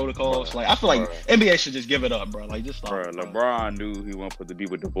safety protocols. Like I feel like NBA should just give it up, bro. Like just stop. Bro, LeBron knew he wasn't supposed to be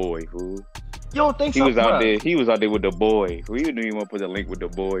with the boy, fool. You don't think he was out there? He was out there with the boy. He knew he wasn't put the link with the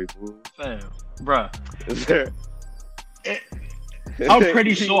boy, fool. Fam, bro. I'm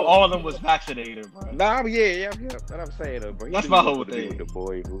pretty sure all of them was vaccinated, bro. Nah, yeah. What I'm saying, though, bro. That's my whole thing. With the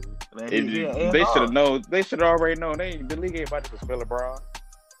boy, fool. Man, they should have known. They should have already known. The league ain't about to suspend LeBron.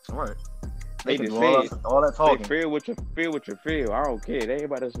 All right. They just all that talking. They feel what you feel. I don't care. They ain't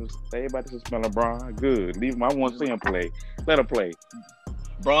about to suspend LeBron. Good. Leave him. I want to see him play. Let him play.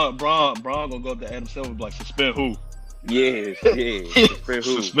 Bron gonna go up to Adam Silver and be like, suspend who? Yeah. Suspend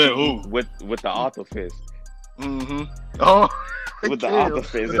who? Suspend who? With the author fist. Oh. With the author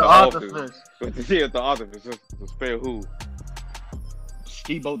fist in the office. With the author fist. Suspend who?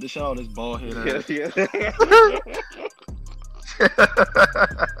 Ski-Boat Deshaun, this bald head. Yeah.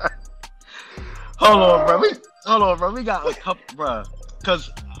 Hold on, bro. We got a couple, bro. Cause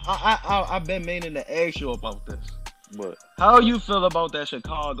I've been meaning to ask you about this. What? How you feel about that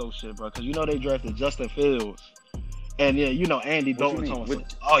Chicago shit, bro? Cause you know they drafted Justin Fields, and yeah, you know Andy Dalton told us,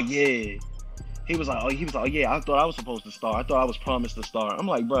 oh yeah. He was like, yeah, I thought I was supposed to start. I thought I was promised to start. I'm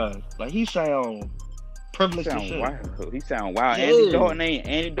like, bro, like he sound privileged as shit. Wild. He sound wild. Yeah. Andy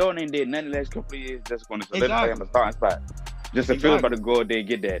Dalton ain't did none of the last couple of years. Just going to solidify on the starting spot. Justin Fields about to go out there and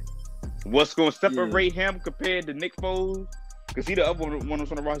get that. What's going to separate him compared to Nick Foles? Because he the other one on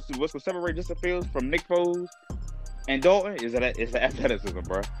the roster. What's going to separate Justin Fields from Nick Foles and Dalton is the athleticism,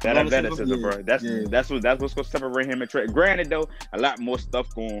 bro. That athleticism, bro. That's what's going to separate him and Trey. Granted, though, a lot more stuff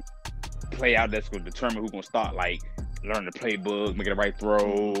going to play out that's going to determine who's going to start, like learning the playbook, making the right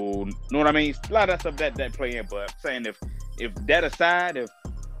throw. Know what I mean? A lot of that stuff that play in. But I'm saying if that aside, if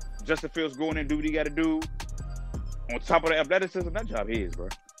Justin Fields going in and do what he got to do, on top of the athleticism, that job is, bro.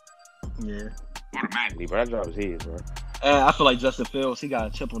 Yeah. Automatically, bro. That job is his, bro. I feel like Justin Fields, he got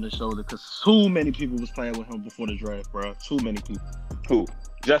a chip on his shoulder because too many people was playing with him before the draft, bro. Too many people. Who?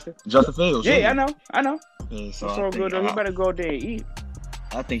 Justin Fields. Yeah, I know. Yeah, so good, though. He better go there and eat.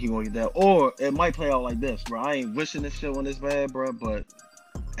 I think he gonna get that. Or it might play out like this, bro. I ain't wishing this shit on this bad, bro, but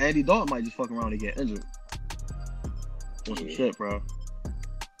Andy Dalton might just fuck around and get injured. Or some shit, bro.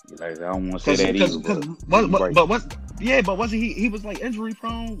 Like, I don't want to say that either, but wasn't he was like injury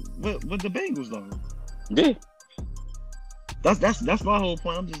prone with the Bengals though? Yeah. That's my whole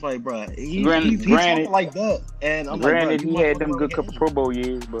point. I'm just like, bro, he's talking like that, and I'm granted, like, he had them good couple Pro Bowl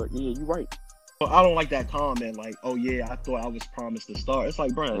years, but yeah, you're right. But I don't like that comment, like, oh yeah, I thought I was promised to start. It's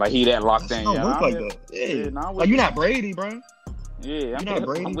like, bro, like he that locked in. Don't look like that. Yeah, like you're not Brady, bro. Yeah, you're not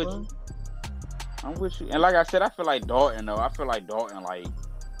Brady, bro. I'm with you, and like I said, I feel like Dalton, like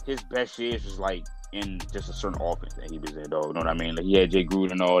his best years was like in just a certain offense that he was in, though. You know what I mean? Like he had Jay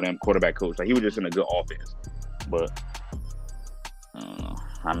Gruden and all them quarterback coach. Like he was just in a good offense, but.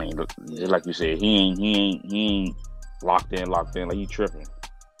 I mean, look, just like you said, he ain't locked in. Like he tripping.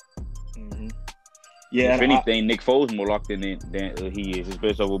 Mm-hmm. Yeah. If anything, Nick Foles more locked in than he is. It's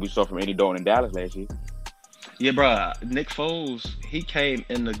based on what we saw from Andy Dalton in Dallas last year. Yeah, bro. Nick Foles, he came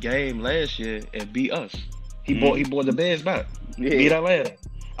in the game last year and beat us. He bought the Bears back. Yeah. Beat Atlanta.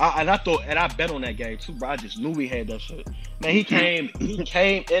 I bet on that game too, bro. I just knew we had that shit. Man, he came in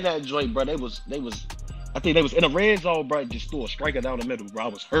that joint, bro. They was. I think they was in the red zone, bro. Just threw a striker down the middle, bro. I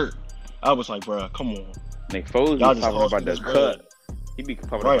was hurt. I was like, bro, come on. Nick Foles be talking about the cut. He be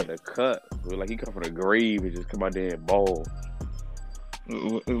talking about the cut. Like he come from the grave and just come out there and ball.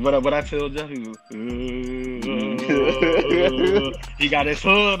 What I tell Jeff, he got his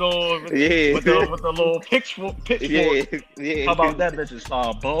hood on with the little pitchfork. Yeah. How about that bitch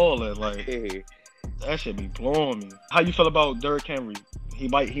start balling? Like that should be blowing me. How you feel about Derrick Henry? He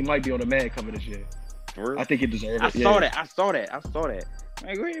might be on the Mad cover this year. I think he deserves it. I saw that.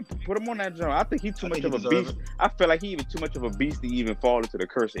 Man, go ahead, put him on that joint. I think he's too much of a beast. I feel like he even too much of a beast to even fall into the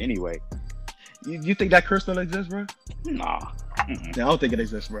curse anyway. You think that curse still exists, bro? Nah. I don't think it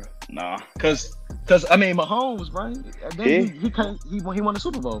exists, bro. Nah. Cause I mean Mahomes, right? He won the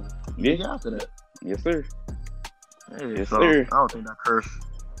Super Bowl. Yeah. After that. Yes, sir. Yes, sir. I don't think that curse.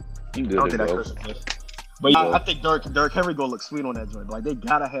 I don't think that curse exists. But I think Derrick Henry gonna look sweet on that joint. Like they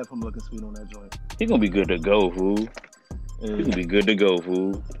gotta have him looking sweet on that joint. He gonna be good to go, fool. He gonna be good to go,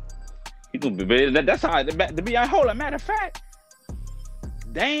 fool. He gonna be. That's how. To be a whole matter of fact,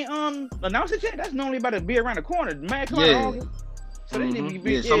 they ain't announced it yet. That's normally about to be around the corner. Mad corner August. So they need to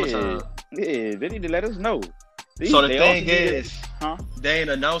be summertime. Yeah, they need to let us know. So the thing is, they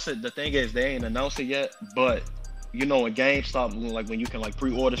ain't announced it. The thing is, they ain't announced it yet. But you know, in GameStop, like when you can like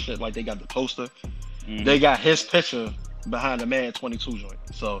pre-order shit, like they got the poster. They got his picture behind the Madden 22 joint.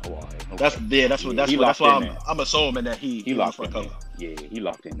 So that's why I'm assuming that he locked in there. Yeah, he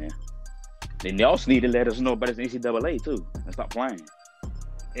locked in there. Then they also need to let us know about this NCAA too. And stop playing.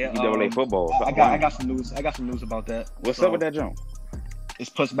 Yeah, NCAA football. I got some news. I got some news about that. What's up with that jump? It's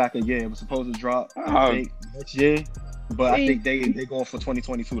pushed back a year. It was supposed to drop next year, but I think they going for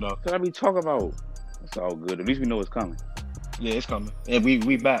 2022 though. What I be talking about? It's all good. At least we know it's coming. Yeah, it's coming. And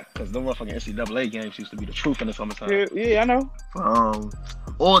we back because them motherfucking NCAA games used to be the truth in the summertime. Yeah, I know.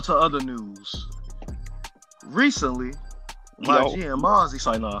 On to other news. Recently, YG and Mozzie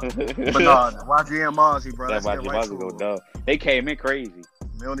signed off. But YG and Mozzie, bro. That YG Mozzie go dumb. They came in crazy.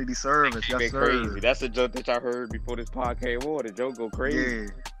 They don't need the service. That's crazy. That's a joke that I heard before this pod came on. The joke go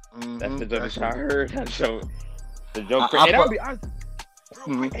crazy. Yeah. That's the joke that I heard. That joke. The joke crazy.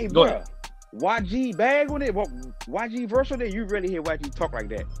 Hey, bro. YG bag on it, YG verse on it. You really hear YG talk like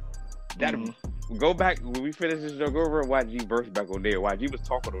that? Go back when we finish this joke over. YG verse back on there. YG was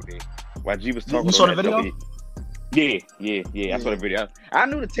talking on there. YG was talking. You saw the video? Yeah. I saw the video. I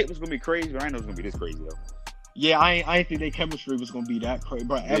knew the tape was gonna be crazy, but I didn't know it was gonna be this crazy though. Yeah, I ain't think their chemistry was gonna be that crazy,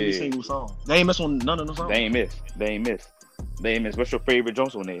 bro. Every single song, they ain't miss on none of the songs. They ain't miss. What's your favorite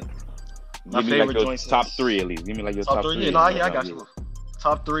joints on there? My favorite joints. Top 3 at least. Give me like your top 3. Yeah, I got you.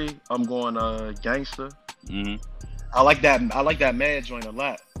 Top 3, I'm going Gangsta. I like that Mad joint a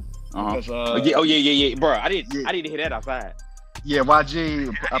lot. Because, yeah, bro. I didn't hear that outside. Yeah,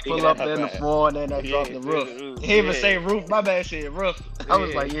 YG. I pull up in the floor and then I drop the roof. He even say roof. My bad said roof. I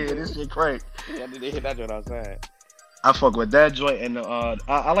was like, yeah, this shit crazy. Yeah, I didn't hear that joint outside. I fuck with that joint and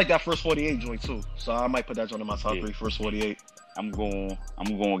I like that First 48 joint too. So I might put that joint in my top 3. First 48. I'm going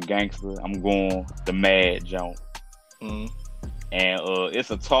Gangsta. I'm going the Mad joint. And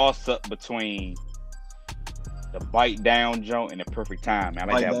it's a toss-up between the Bite Down joint and the Perfect Time. I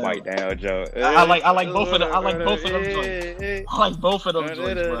like that Bite Down joint. I like both of them. I like both of them joints. I like both of them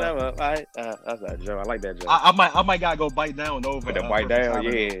joints, bro. That's that joint. I like that joint. I might gotta go Bite Down over. With the Bite Down,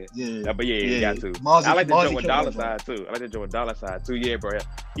 yeah. But you got to. I like the joint with Dollar Sign too. I like the joint with Dollar Sign too. Yeah, bro.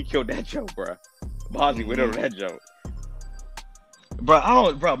 He killed that joint, bro. Mozzie went over that joint. Bro,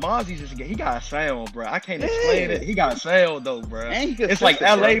 Mozzie's just he got a sound, bro. I can't explain it. He got a sound though, bro. It's like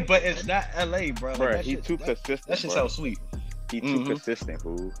LA, bro. But it's not LA, bro. Bro, like, he's too consistent. That shit sounds sweet. He too consistent,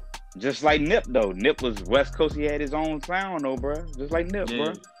 fool. Just like Nip though. Nip was West Coast. He had his own sound though, bro. Just like Nip,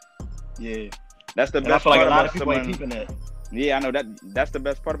 bro. Yeah. That's the best part. I feel like a lot of people ain't keeping that. Yeah, I know that. That's the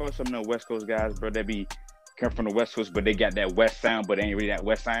best part about some of the West Coast guys, bro. They be come from the West Coast, but they got that West sound, but they ain't really that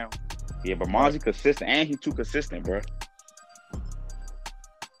West sound. Yeah, but Mozzie consistent, and he too consistent, bro.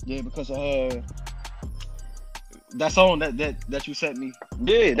 Yeah, because that song that you sent me.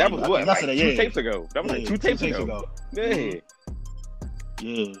 Yeah, that was what? Like 2 tapes ago. That was like 2 tapes ago. Yeah.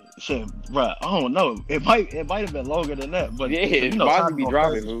 Yeah, shit, bro. I don't know. It might have been longer than that, but Mozzie be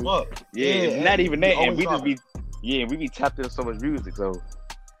dropping, dude. Yeah, not even that, and we just be we be tapped into so much music, so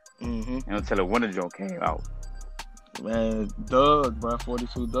and until the Winter Joint came out. Man, Doug, bro,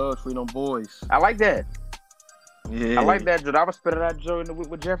 42 Doug, Freedom Boys. I like that. Yeah. I like that joke. I was spitting that joke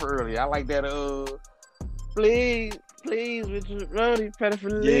with Jeff earlier. I like that. Please, with your Roddy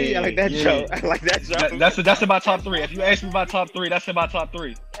Pettiford. I like that joke. I like that joke. That's in my top 3. If you ask me about top 3, that's in my top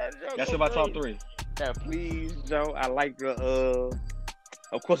 3. That's in my top 3. Yeah, please, Joe. I like the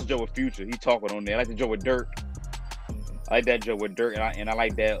of course the joke with Future. He talking on there. I like the joke with Dirk. I like that joke with Dirk, and I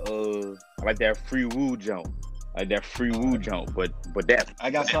like that Free Woo joke. Like that Free Woo joke, but that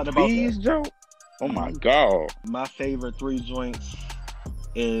I got something about that joke. Oh my god! My favorite 3 joints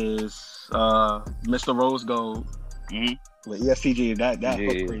is Mr. Rose Gold with ESTG. That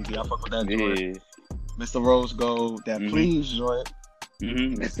hook crazy. I fuck with that joint. Mr. Rose Gold, that Please joint.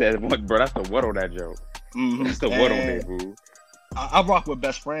 That's that one, bro. That's the what on that joke. That's the what on that, boo. I rock with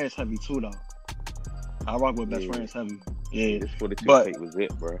Best Friends heavy too, though. I rock with Best Friends heavy. Yeah, this 42 tape was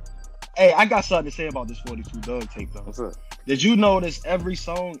it, bro. Hey, I got something to say about this 42 Dugg tape though. What's up? Did you notice every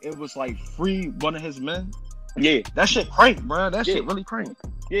song it was like free one of his men? Yeah, that shit crank, bro. That shit really crank.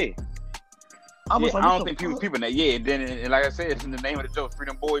 Yeah. I don't think people peeping that. Yeah, then and like I said, it's in the name of the joke,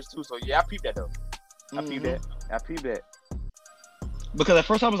 Freedom Boys too. So yeah, I peep that though. I peep that. Because at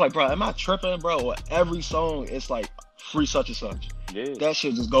first I was like, bro, am I tripping, bro? Every song it's like free such and such. Yeah. That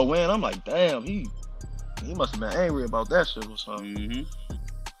shit just go in. I'm like, damn, he must have been angry about that shit or something.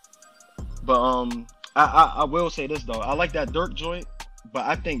 But I will say this though, I like that Dirk joint, but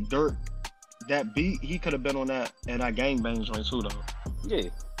I think Dirk, that beat, he could have been on that and that Gangbang joint too though. Yeah.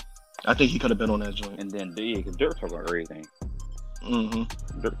 I think he could have been on that joint. And then because Dirk talk on everything.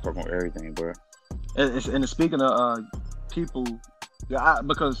 Dirk talk on everything, bro. And speaking of people,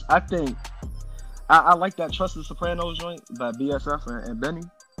 because I think I like that Trust the Sopranos joint by BSF and Benny.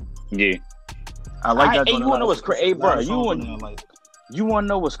 Yeah. I like that. Hey, you wanna know what's crazy? Hey, bro, you wanna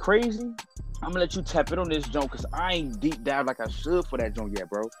know what's crazy? I'm gonna let you tap in on this joint because I ain't deep dive like I should for that joint yet,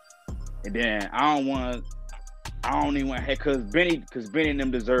 bro. And then I don't even want to, because Benny and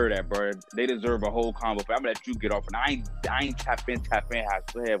them deserve that, bro. They deserve a whole combo. But I'm gonna let you get off, and I ain't tap in how I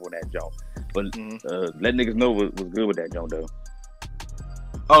should have on that joint. But let niggas know was good with that joint though.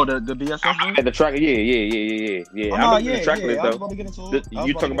 Oh, the BSF joint? The track, yeah. Oh, I'm looking at the track list though.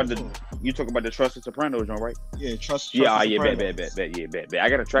 You talking about the Trust the Sopranos joint, right? Yeah, Trust. Bet. I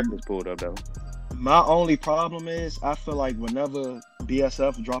got a track list pulled up though. My only problem is I feel like whenever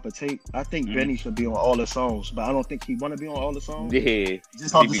BSF drop a tape, I think Benny should be on all the songs, but I don't think he want to be on all the songs. Yeah,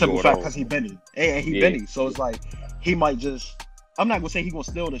 just off the simple fact because he Benny, and he Benny, so it's like he might just. I'm not gonna say he gonna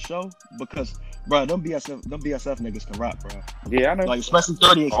steal the show because, bro, them BSF niggas can rap, bro. Yeah, I know. Like especially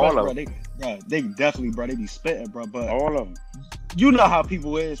 38 Express, bro. They definitely, bro. They be spitting, bro. But all of them. You know how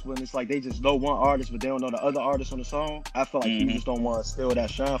people is when it's like they just know one artist, but they don't know the other artist on the song. I feel like he just don't want to steal that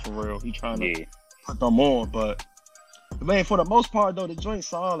shine for real. He trying to put them on, but man, for the most part though, the joint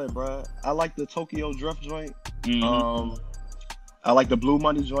solid, bro. I like the Tokyo Drift joint. I like the Blue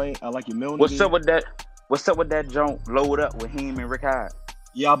Money joint. I like your Milner. What's up with that joint? Load Up with him and Rick Hyde.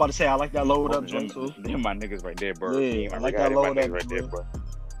 Yeah, I'm about to say I like that Load Up joint too. Them my niggas right there, bro. Yeah, I like that Load Up right there, bro.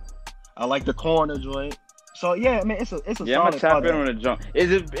 I like the Corner joint. So yeah, I mean it's a solid. I'm gonna tap in on the jump.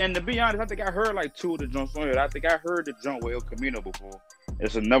 And to be honest, I think I heard like two of the jumps on here. I think I heard the jump with El Camino before.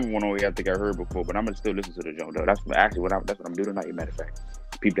 There's another one on here I think I heard before, but I'm gonna still listen to the jump though. That's what I'm doing tonight. As a matter of fact,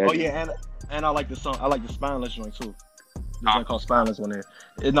 peep that. Oh yeah, and I like the song. I like the Spineless joint too. There's one called Spineless on there.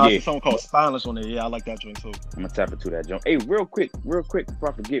 It's a song called Spineless on there. Yeah, I like that joint too. I'm gonna tap into that jump. Hey, real quick before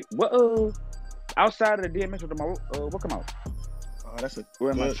I forget, what outside of the DMX what come out? That's a.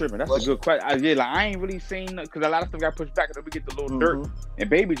 Where am I tripping? That's a good question. I ain't really seen because a lot of stuff got pushed back. And then we get the Little Dirt and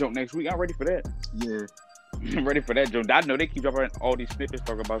Baby joint next week. I'm ready for that. Yeah, I'm ready for that joint. I know they keep dropping all these snippets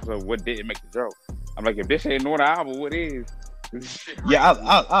talking about what didn't make the joke. I'm like, if this ain't on the album, what is? Yeah,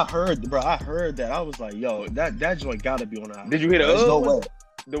 I heard, bro. I heard that. I was like, yo, that joint gotta be on the album. Did you hear There's no way.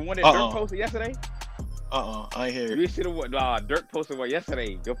 The one that Dirk posted yesterday? I ain't hear it. You see the one? Dirk posted one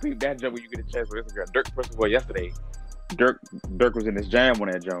yesterday. Go peep that joint when you get a chance on Instagram. Dirk posted one yesterday. Dirk was in his jam on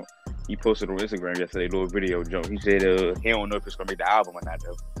that joint. He posted on Instagram yesterday, a little video joint. He said he don't know if it's gonna make the album or not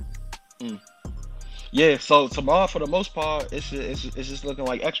though. Yeah, so tomorrow for the most part, it's just looking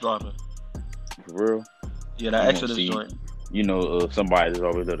like X dropping. For real? Yeah, that Exodus joint. You know, somebody's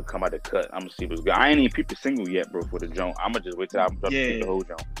always there to come out the cut. I'm gonna see what's good. I ain't even peeped the single yet, bro, for the joint. I'm gonna just wait till I drop the whole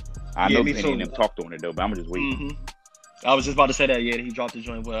joint. I know Penny and them talked on it though, but I'm gonna just wait. I was just about to say that. Yeah, he dropped the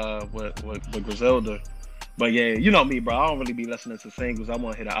joint with Griselda. But yeah, you know me, bro. I don't really be listening to singles. I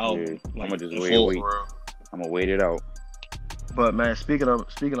want to hit an album. Yeah, I'm gonna just wait. I'm gonna wait it out. But man, speaking of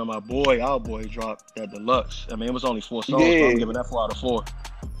my boy, our boy dropped that deluxe. I mean, it was only 4 songs, but I'm giving that 4 out of 4.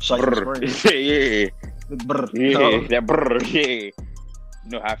 Yeah. Brr. That brr, yeah. You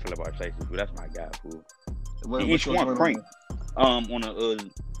know how I feel about Shiesty, fool. That's my guy, fool. Each one crank. On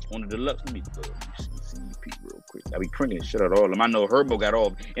the deluxe, let me see Pete real quick. I be cranking shit out all of them. I know Herbo got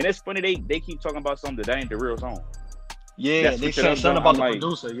all. And it's funny they keep talking about something that ain't the real song. Yeah, they said something about the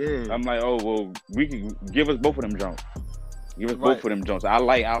producer. Yeah. I'm like, oh well, we can give us both of them jumps. Give us both of them jumps. I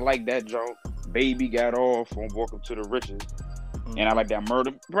like that jump. Baby got off on Welcome to the Riches, and I like that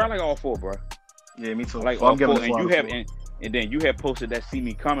Murder. Bro, I like all 4, bro. Yeah, me too. I like all 4. And then you have posted that See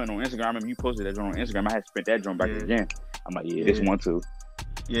Me Coming on Instagram. I remember you posted that joint on Instagram. I had spent that joint back again. I'm like, this one too.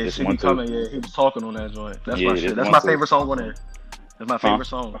 Yeah, See Me Coming. Yeah, he was talking on that joint. That's my shit. That's my favorite song on there. That's my favorite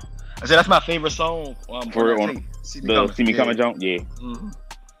song. I said that's my favorite song. For on See Me Coming joint. Yeah.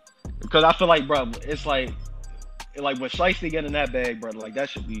 Because I feel like, bro, it's like when Shiesty get in that bag, bro, like that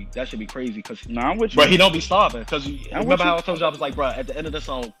should be crazy. Cause I'm with you. But he don't be stopping. Cause remember how I told you I was like, bro, at the end of the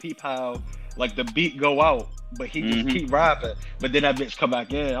song, peep how like the beat go out, but he just keep rapping. But then that bitch come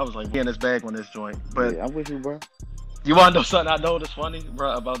back in. I was like, in this bag on this joint. But I'm with you, bro. You want to know something I know that's funny,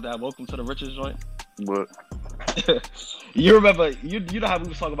 bro, about that Welcome to the Riches joint? What? You remember, you know how we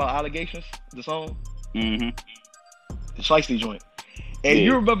was talking about Allegations, the song? Mm-hmm. The Shiesty joint. And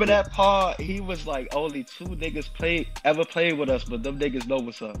you remember that part, he was like, only 2 niggas ever played with us, but them niggas know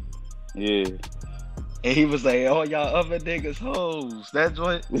what's up. Yeah. And he was like, oh, y'all other niggas hoes. That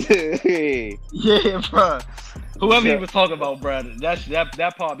joint? Yeah, bro. Whoever he was talking about, bro,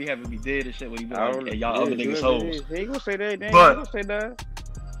 that part be having me dead and shit when he be like, hey, y'all other niggas hoes. He ain't gonna say that. He ain't gonna say that.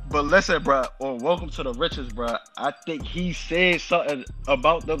 But listen, bro, on Welcome to the Riches, bro, I think he said something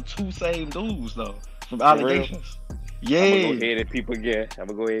about them 2 same dudes, though, from Allegations. Yeah. I'm gonna go ahead and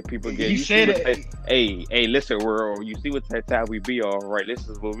people get. He said it. Hey, listen, world. You see what time we be all right. This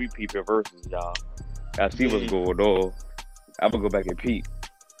is what we peeping versus, y'all. I see what's going on. I'm gonna go back and peep.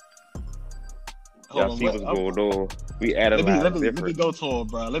 Y'all see what's going on. We added let me go to him,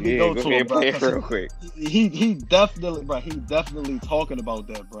 bro. Let me go to him, bro. Real quick. He definitely, bro. He definitely talking about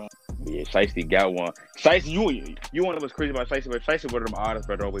that, bro. Yeah, Shiesty got one. Shiesty, you want to know what's crazy about Shiesty? But Shiesty, one of them artists,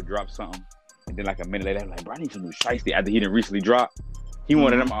 bro, always drop something, and then like a minute later, I'm like, bro, I need some new Shiesty. After he didn't recently drop, he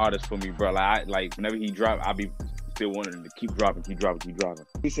one of them artists for me, bro. Like whenever he drop, I'll be still wanting him to keep dropping.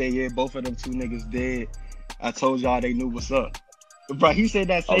 He said, yeah, both of them 2 niggas dead. I told y'all they knew what's up. Bro, he said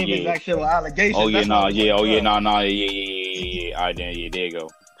that same exact shit with Allegations. Oh yeah, nah. Yeah. All right, then, yeah, there you go.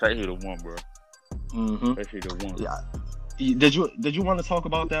 Shiesty the one, bro. Shiesty the one. Yeah. Did you want to talk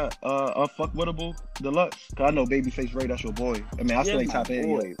about that Unfuckwittable Deluxe? Cause I know Babyface Ray, that's your boy. I mean, I still ain't top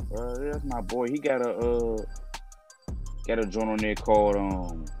in. That's my boy. He got a joint on there called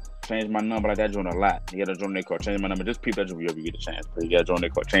Change My Number. Like that joint a lot. He got a joint on there called Change My Number. Just peep that joint whenever you get a chance. But he got a joint on there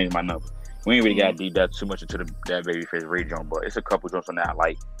called Change My Number. We ain't really got to deep dive too much into that Babyface Ray joint, but it's a couple joints on that.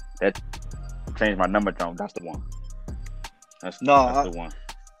 Like that Change My Number joint. That's the one. That's the one.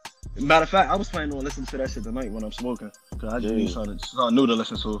 Matter of fact, I was planning on listening to that shit tonight when I'm smoking. Cause I just need something new to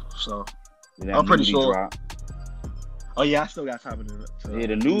listen to. So I'm pretty sure. Drop. Oh yeah, I still got time to the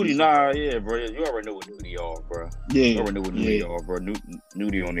Nudie, yeah, bro. You already know what Nudie are, bro. Yeah, you already know what Nudie are, bro.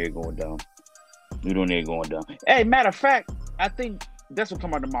 Nudie on there going down. Nudie on there going down. Hey, matter of fact, I think that's what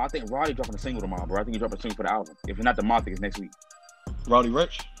come out tomorrow. I think Roddy dropping a single tomorrow, bro. I think he dropping a single for the album. If not tomorrow, I think it's next week. Roddy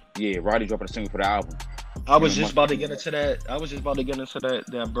Ricch? Yeah, Roddy dropping a single for the album. I was just about to get into that.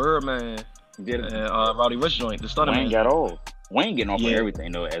 That Birdman and Roddy Ricch joint. The Stunner Man got off. Wayne getting off of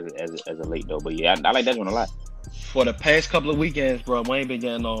everything though, as a late though. But yeah, I like that one a lot. For the past couple of weekends, bro, Wayne been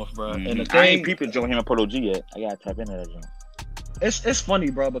getting off, bro. And the thing, I ain't peeping joint him and Polo G yet. I gotta tap into that joint. It's funny,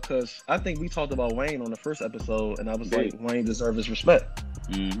 bro, because I think we talked about Wayne on the first episode, and I was like, Wayne deserves his respect.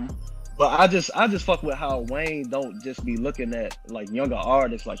 But I just fuck with how Wayne don't just be looking at like younger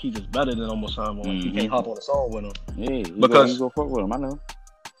artists like he just better than almost someone. Like he can't hop on a song with him. Yeah, because go fuck with him. I know.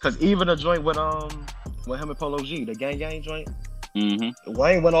 Cause even a joint with him and Polo G, the Gang joint.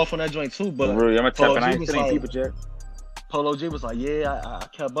 Wayne went off on that joint too, but really, I'm tapping. I ain't seen people yet. Polo G was like, yeah, I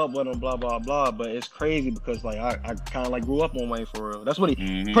kept up with him, blah blah blah. But it's crazy because like I kind of like grew up on Wayne for real. That's what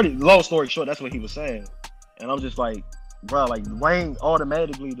he. Pretty long story short, that's what he was saying, and I'm just like. Bro, like Wayne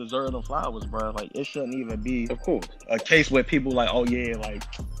automatically deserves them flowers, bro. Like it shouldn't even be, of course, a case where people like, oh yeah, like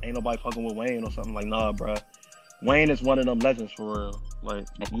ain't nobody fucking with Wayne or something. Like nah, bro. Wayne is one of them legends for real. Like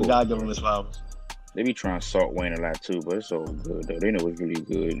you gotta give him his flowers. They be trying to salt Wayne a lot too, but it's all good though. They know it's really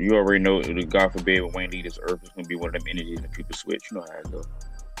good. You already know, God forbid, when Wayne leave this earth, it's gonna be one of them energies that people switch. You know how it go.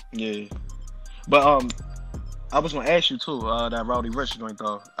 Yeah, but I was gonna ask you too, that Roddy Ricch joint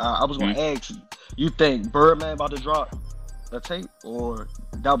though. I was gonna ask you think Birdman about to drop a tape, or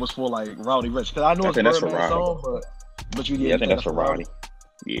that was for like Roddy Ricch? Because I know it's Birdman's song, but you didn't. I think that's for Roddy.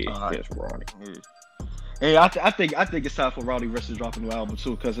 Yeah, that's for Roddy. Yeah, I think it's time for Roddy Ricch to drop a new album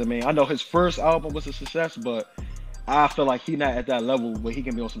too. Because I mean, I know his first album was a success, but I feel like he's not at that level where he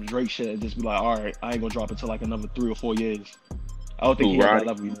can be on some Drake shit and just be like, all right, I ain't gonna drop it till like another 3 or 4 years. I don't think he's at that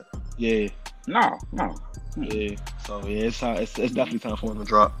level yet. Yeah. No. Yeah. So yeah, it's definitely time for him to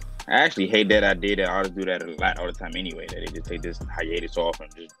drop. I actually hate that idea that artists do that a lot all the time anyway, that they just take this hiatus off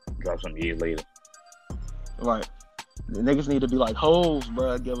and just drop some years later. Right. The niggas need to be like hoes,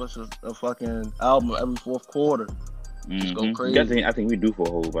 bro. Give us a fucking album every 4th quarter. Just go crazy. I think we do for a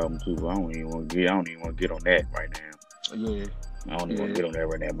whole album too, but I don't even want to get on that right now. Yeah. I don't even want to get on that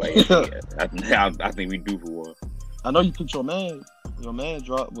right now, but yeah, I think we do for one. I know you picked your man. Your man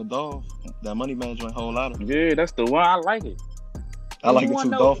dropped with Dolph. That Money Man joint, whole lot of. Yeah, that's the one. I like it. I like it too.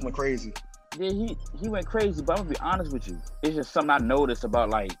 Dolph went crazy. Yeah, he went crazy, but I'm gonna be honest with you. It's just something I noticed about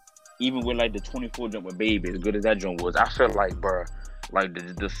like even with like the 24 jump with Baby, as good as that jump was, I felt like, bro, like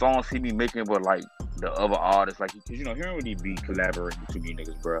the songs he be making with like the other artists, like because he don't really be collaborating with too many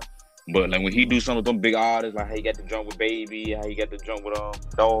niggas, bro. But like when he do some of them big artists, like how he got the jump with Baby, how he got the jump with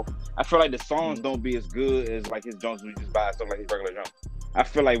Dolph, I feel like the songs don't be as good as like his jumps when he just buy stuff like his regular jumps. I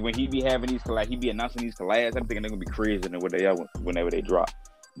feel like when he be having these collabs, he be announcing these collabs, I'm thinking they're gonna be crazy than what they are whenever they drop.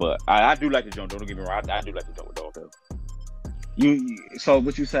 But I do like the jump. Don't get me wrong. I do like the jump with Dolph though. So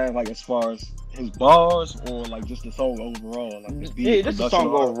what you saying, like as far as his bars or like just the song overall? Like his beat, yeah, just a song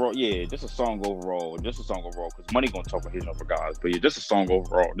overall. Yeah, just a song overall. Just a song overall. Because Money gonna talk about his number guys, but yeah, just a song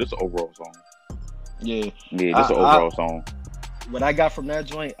overall. Just an overall song. Yeah, just an overall song. What I got from that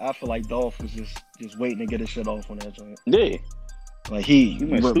joint, I feel like Dolph was just waiting to get his shit off on that joint. Yeah, like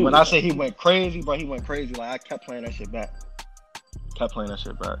when I say he went crazy, bro, he went crazy. Like I kept playing that shit back.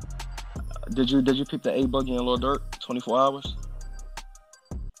 Did you peep the A Boogie and Lil Durk 24 Hours?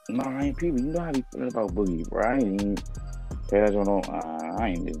 No, I ain't people. You know how we feel about Boogie, bro. I ain't even pay that on. I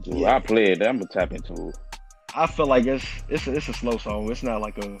ain't into it. I play it. I'm gonna tap into it. I feel like it's a slow song. It's not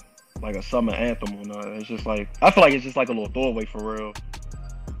like a summer anthem or nothing. It's just like I feel like it's just like a little throwaway for real.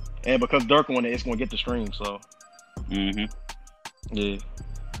 And because Durk on it, it's gonna get the stream. So. Yeah,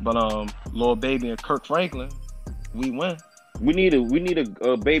 but Lil Baby and Kirk Franklin, we win. We need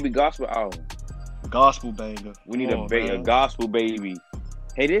a Baby gospel album. Gospel banger. We need a gospel Baby.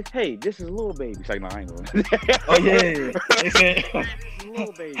 Hey, this is Lil Baby. It's like, no, I ain't going. Oh yeah. They said,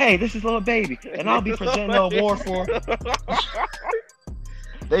 hey, this is Lil Baby, and I'll be presenting the award for.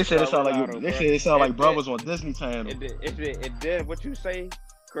 They said it sound like brothers on Disney Channel. And then what you say,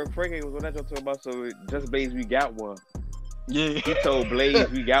 Kirk Franklin was what I talking about. So just Blaze, we got one. Yeah, he told Blaze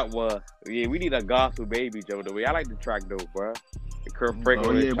we got one. Yeah, we need a gospel Baby, Joe. The way I like the track though, bro. Kirk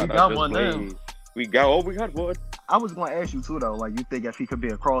Franklin. Oh yeah, we got one now. We got one. I was gonna ask you too though, like you think if he could be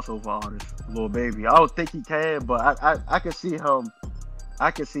a crossover artist, Lil Baby? I don't think he can, but I could see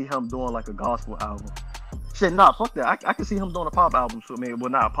him doing like a gospel album. Shit, nah, fuck that. I can see him doing a pop album. So well,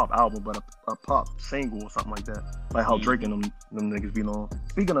 not a pop album, but a pop single or something like that. Like how Drake and them niggas be on.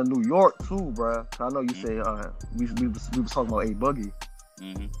 Speaking of New York too, bruh. I know you say we was talking about A Boogie.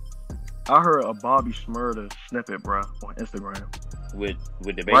 I heard a Bobby Shmurda snippet, bruh, on Instagram. With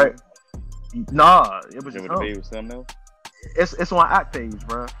the Baby. Right? Nah, it was just with the Baby something else. It's on Act Page,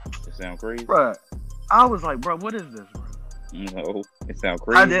 bruh. It sound crazy, bruh. I was like, bruh, what is this, bruh? No, it sound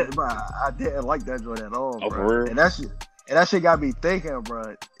crazy. I didn't like that joint at all, oh, bro. For real? And that shit got me thinking,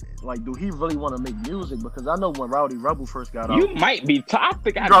 bro. Like, do he really want to make music? Because I know when Rowdy Rebel first got out, you might be. I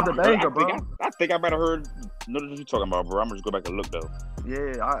think I dropped a banger, bro. I think I might have heard. Know what you talking about, bro. I'm gonna just go back and look though.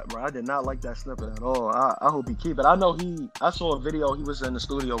 Yeah, I did not like that snippet at all. I hope he keep it. I know I saw a video. He was in the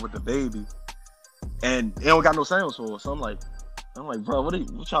studio with the Baby, and it don't got no sounds for it. So I'm like, bro,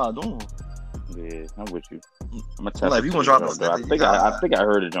 what y'all doing? Yeah, I'm with you. I'm gonna tell you. You gonna drop a I think I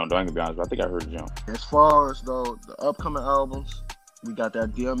heard it, John. Don't be honest, but I think I heard it, John. As far as though the upcoming albums, we got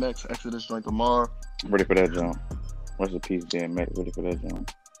that DMX Exodus joint tomorrow. I'm ready for that, John. What's the piece, DMX? Ready for that, John?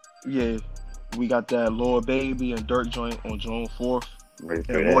 Yeah, we got that Lil Baby and Durk joint on June 4th. Ready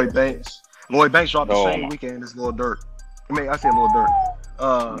for and that. Lloyd Banks dropped the same weekend as Lil Durk. I said Lil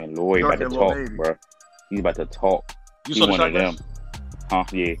Durk. Man, Lloyd about to talk, bro. He's about to talk. You saw the one of them. Huh?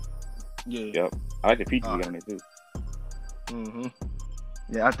 Yeah. Yeah. Yep. I like the features on it too.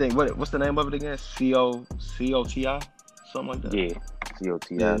 Yeah, I think what's the name of it again? COTI? Something like that. Yeah.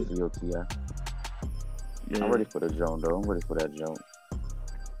 COTI. Yeah. I'm ready for the joint though. I'm ready for that joint.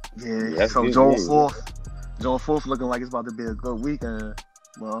 Yeah. So June 4th looking like it's about to be a good weekend.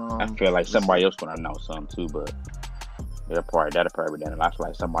 I feel like somebody else gonna announce something too, but that'll probably be done. I feel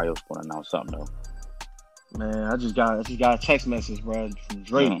like somebody else gonna announce something though. Man, I just got a text message, bro, from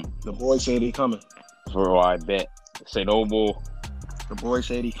Drake. The boy said he coming. So I bet. Say no more. The boy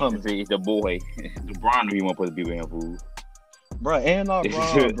said he coming. The boy. LeBron knew he wasn't supposed to be with him, fool. Bro, and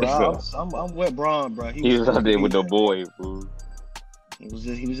Braun, bro. I'm with Braun, bro. He was out there with the boy, fool. He was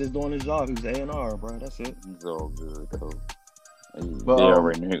just doing his job. He was A&R, bro. That's it. It's all good, though. They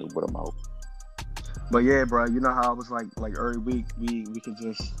already knew put him out. But yeah, bro, you know how I was like every week we could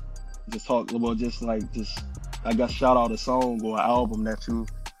just talk about I guess shout out a song or an album that you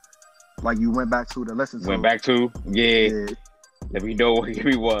went back to listen to. Went back to? Yeah. Let me know what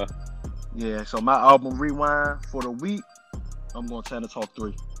we were. Yeah, so my album Rewind for the week, I'm going to Tana Talk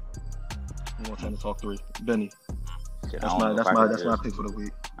 3. Benny. Shit, That's my pick for the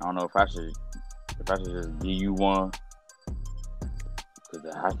week. I don't know if I should just give you one.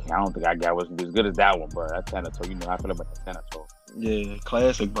 Because I don't think I got what's as good as that one, bro. That Thanatos, you know how I feel about that Thanatos. Yeah,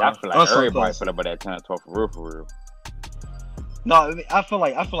 classic, bro. I feel like everybody feel about that Thanatos for real. No, I feel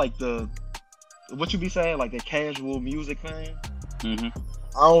like what you be saying, like the casual music fan. Mm-hmm.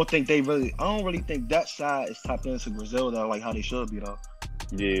 I don't really think that side is tapped into Griselda like how they should be though.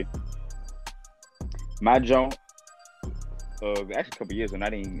 Yeah. My joint, actually a couple years ago,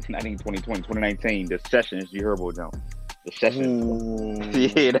 not even 2020, 2019, the Sessions, you heard about joint. The Sessions.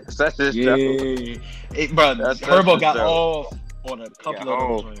 Yeah, the Sessions. Yeah. Bro, Herbo got off on a couple of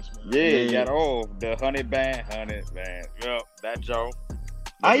those joints, man. Yeah, he got off. The 100 band. Yep, that joint.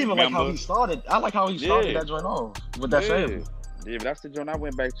 I even like how he started. I like how he started that joint off with that sample. Yeah, but that's the joint I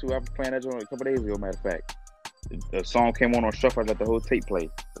went back to. I was playing that joint a couple days ago, matter of fact. The song came on shuffle. I let the whole tape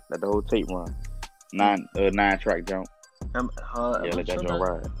play. Let the whole tape run. 9-track joint. Let that joint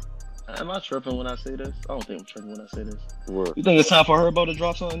ride. Am I tripping when I say this? I don't think I'm tripping when I say this. What? You think it's time for Herbo to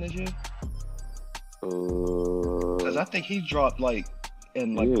drop something this year? Because I think he dropped like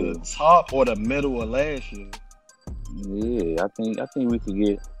in like the top or the middle of last year. Yeah, I think we could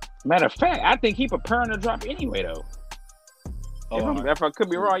get. Matter of fact, I think he preparing to drop anyway though. If I could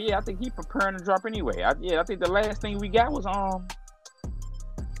be wrong, I think he preparing to drop anyway. I think the last thing we got was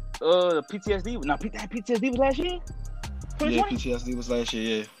the PTSD. No, PTSD was last year. 2020? Yeah, PTSD was last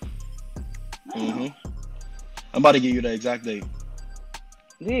year. Yeah. Mm-hmm. I'm about to give you the exact date.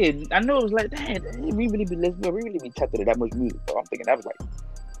 Yeah, I know it was like that. We really be listening. We really be tapped into that much music. So I'm thinking that was like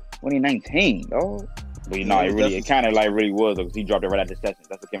 2019, dog. But it kind of like really was because he dropped it right at the session.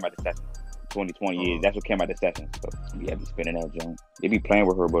 That's what came out the session. 2020 that's what came out the session. So we had to be spinning that joint. They be playing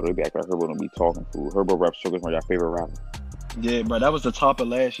with Herbo. They be acting like Herbo don't be talking fool. Herbo Rap Circle's one of your favorite rappers. Yeah, bro, that was the top of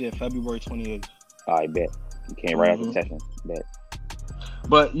last year, February 28th. I bet. You came right after the session. Bet.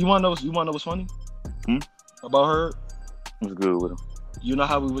 But you wanna know what's funny? About Herb? What's good with him? You know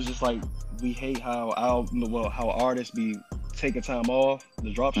how we was just like we hate how artists be taking time off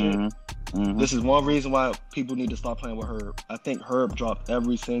to drop shit. Mm-hmm. This is one reason why people need to stop playing with Herb. I think Herb dropped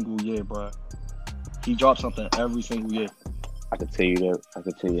every single year, bro. He dropped something every single year. I can tell you that. I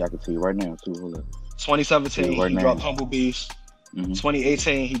can tell you right now too. Hold up. 2017 he dropped Humble Beast.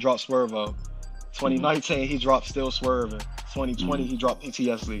 2018 he dropped Swervo. 2019 he dropped Still Swerving. 2020 he dropped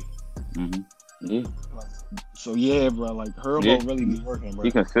PTSD. Yeah. So yeah, bro. Like Herbo really be working, bro.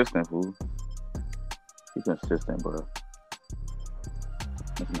 He consistent, fool. He consistent, bro.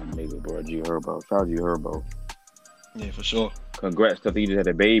 That's my nigga, bro. G Herbo. Shout out to G Herbo. Yeah, for sure. Congrats to he just had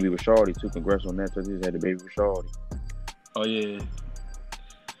a baby with Shawty too. Congrats on that. He just had a baby with Shawty. Oh yeah.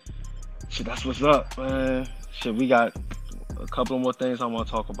 Shit, that's what's up, man. Shit, we got a couple more things I want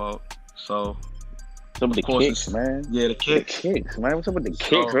to talk about. So, some of the kicks, man. Yeah, the kicks. The kicks, man. What's up with the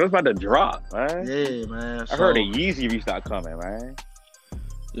kicks? What's about to drop, man? Yeah, man. I heard a Yeezy restart coming, man.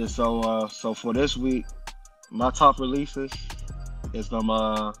 Yeah, so for this week, my top releases is them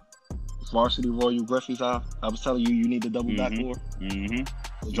Varsity Royal Griffies. I was telling you need to double back for. They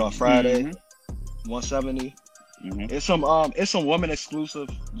drop Friday, 170. It's some women exclusive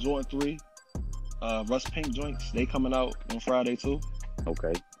Jordan 3 Rust Pink joints. They coming out on Friday too.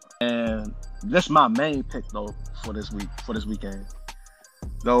 Okay. And this my main pick though for this weekend.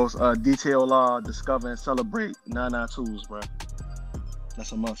 Those Detail Law, Discover and Celebrate 992s, bro.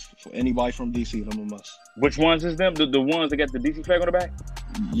 That's a must for anybody from DC. Them a must. Which ones is them? The ones that got the DC flag on the back?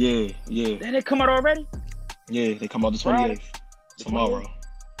 Yeah. Did they come out already? Yeah, they come out the 28th tomorrow.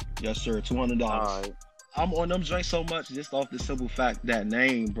 Yes, sir. $200. Right. I'm on them joints so much just off the simple fact that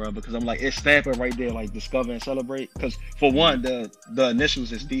name, bro, because I'm like it's stamping right there, like Discover and Celebrate. Because for one, the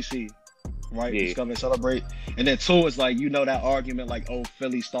initials is DC, right? Yeah. Discover and Celebrate, and then two is like that argument like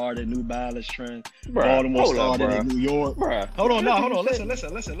Philly started New Balance trend, Baltimore started in New York. Hold on,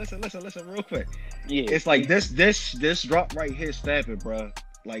 listen real quick. Yeah, it's like this drop right here stamping, bro.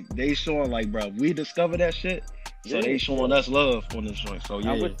 Like they showing like, bro, we discovered that shit, so they showing us love on this joint. So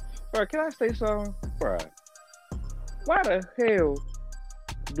yeah. Bro, can I say something? Bro, why the hell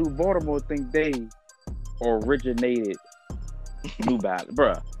do Baltimore think they originated New Balance?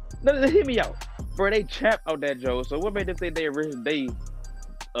 Bro, hear me out. Bro, they chapped out that Joe. So what made them think they originated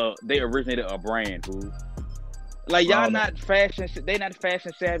a brand, fool? Like y'all not fashion, they not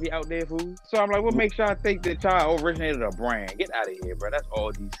fashion savvy out there, fool. So I'm like, what makes y'all think that y'all originated a brand? Get out of here, bro. That's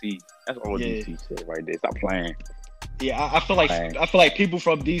all DC. That's all DC shit right there. Stop playing. Yeah, I feel like people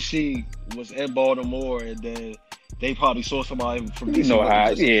from DC was in Baltimore and then they probably saw somebody from DC.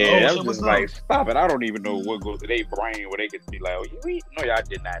 That was just like, stop it. I don't even know what goes to their brain where they could be like, no, y'all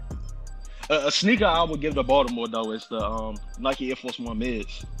did not. A sneaker I would give to Baltimore though is the Nike Air Force One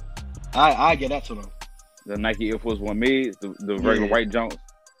mids. I get that to them. The Nike Air Force One mids, the regular Yeah. white jumps.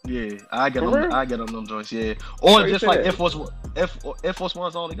 Yeah, I get For them. real? I get them joints. Yeah, or Where you just say like that? Air Force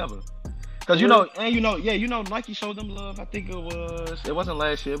Ones all together. Cause For real? Nike showed them love. I think it wasn't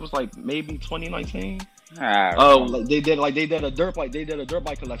last year. It was like maybe 2019. Ah, Oh, they did a dirt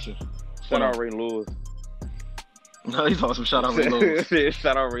bike collection. shout out Ray Lewis. No, he's talking some shout out Ray Lewis.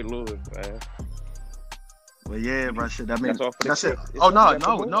 Shout out Ray Lewis, man. But yeah, bro, shit. That means That's all for the that's it. clip. Oh We got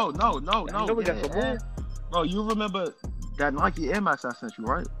some more. no. I know we got some more. Bro, you remember that Nike Air Max I sent you,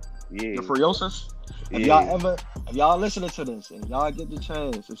 right? Yeah. The Furiosos. If y'all listening to this and y'all get the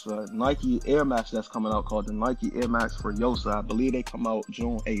chance, it's a Nike Air Max that's coming out called the Nike Air Max Furiosa. I believe they come out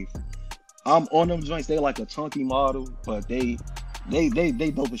June 8th. I'm on them joints. They like a chunky model, but they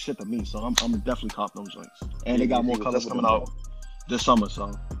dope as shit to me. So I'm definitely cop them joints. And they got more colors coming out this summer.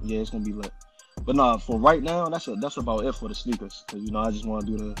 So yeah, it's gonna be lit. But nah, for right now, that's about it for the sneakers. Cause I just want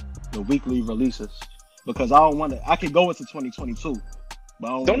to do the weekly releases because I don't want to. I could go into 2022.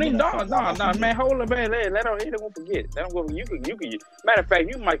 Don't even man. Hold up, man. Let them. They won't forget. Let them go. You can. Matter of fact,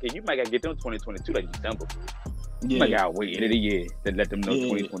 you might gotta get them 2022 like December. You might gotta wait end of the year to let them know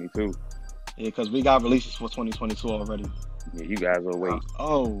 2022. Yeah, because we got releases for 2022 already. Yeah, you guys will wait.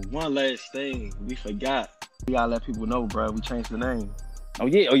 One last thing we forgot. We gotta let people know, bro. We changed the name. Oh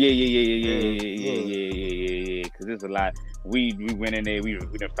yeah. Because there's a lot. We went in there. We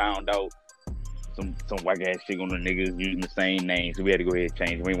done found out some white ass shit on the niggas using the same name, so we had to go ahead and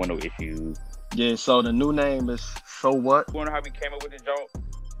change it. We ain't want no issues. Yeah. So the new name is So What. I wonder how we came up with the joke.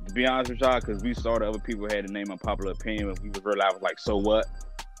 To be honest with y'all, because we saw the other people had the name Unpopular Opinion, and we was realized like So What.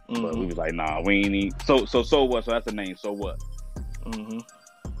 Mm-hmm. But we was like, nah, we ain't need. So what? So that's the name. So What? Mm-hmm.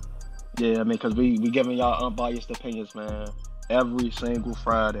 Yeah, I mean, because we giving y'all unbiased opinions, man. Every single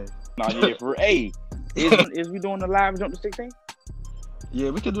Friday. Nah, yeah, hey, is we doing the live jump to 16? Yeah,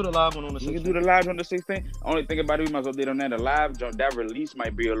 we can do the live one on the 16th. We can do the live jump to 16. Only thing about it, we might as well do it on that. The live jump, that release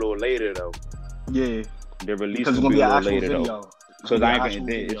might be a little later though. Yeah. The release because will it's be a gonna little be an later actual though. video.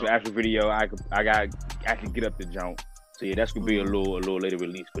 Because it's an actual video. I can get up the jump. So yeah, that's gonna be a little later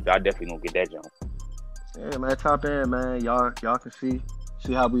release. But I definitely gonna get that jump. Yeah, man, tap in, man. Y'all can see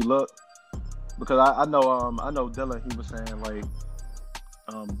how we look. Because I know Dylan, he was saying like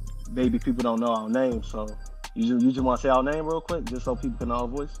maybe people don't know our name, so you just want to say our name real quick just so people can know our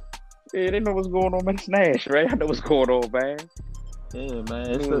voice. Yeah, they know what's going on, man. It's Nash, right? I know what's going on, man. Yeah,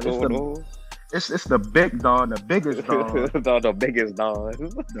 man. It's the big Don, the biggest Don. The biggest Don.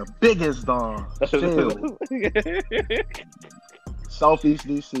 The biggest Don. Southeast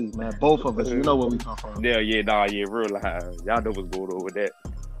DC, man. Both of us. You know where we come from. Yeah, real live. Y'all know what's going on with that.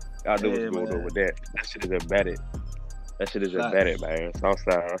 That shit is embedded. Man.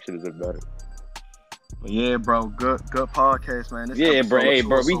 Southside, that shit is embedded. But yeah, bro. Good podcast, man. Bro,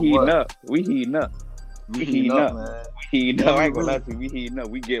 we heating up. We heating up. Man. I ain't gonna lie to you. We heating up.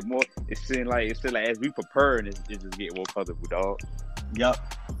 We get more. It's still like as we prepare, and it's just getting more comfortable, dog. Yep.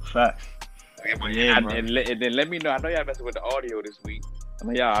 Facts. And then let me know. I know y'all messing with the audio this week. I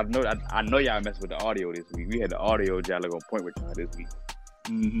know y'all messing with the audio this week. We had the audio dialogue on point with y'all this week.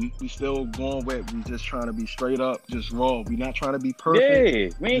 Mm-hmm. We still going with. We just trying to be straight up, just raw. We not trying to be perfect. Yeah,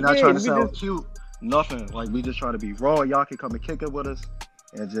 we not trying to sound cute. Nothing. Like we just trying to be raw. Y'all can come and kick it with us,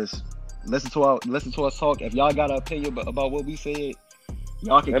 and just listen to us talk. If y'all got an opinion about what we said,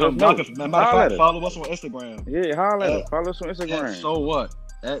 y'all can come. Matter of fact, follow us on Instagram. Yeah, holla. Follow us on Instagram.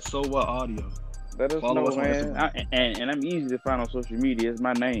 At So What Audio. Let us know, man. And I'm easy to find on social media. It's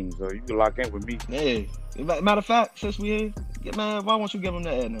my name, so you can lock in with me. Yeah. Matter of fact, since we here, man, why won't you give them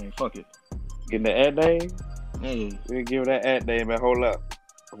the ad name? Fuck it. Give the ad name? Yeah. We give that ad name, man. Hold up.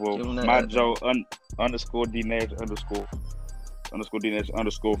 Well, my Joe underscore D-Nash underscore D-Nash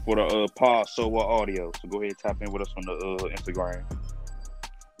underscore for the pod So What Audio. So go ahead and tap in with us on the Instagram.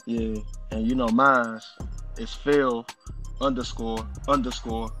 Yeah. And mine is Phil underscore Tucker.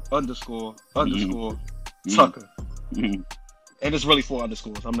 Mm-hmm. And it's really 4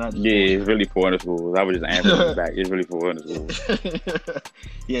 underscores. I'm not. It's really 4 underscores. I was just answering back. It's really 4 underscores.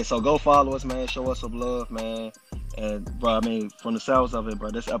 Yeah, so go follow us, man. Show us some love, man. And bro, I mean, from the sounds of it, bro,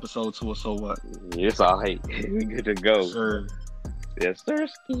 this episode 2 of So What. Yeah, it's all right. We good to go. Sure. Yes, sir.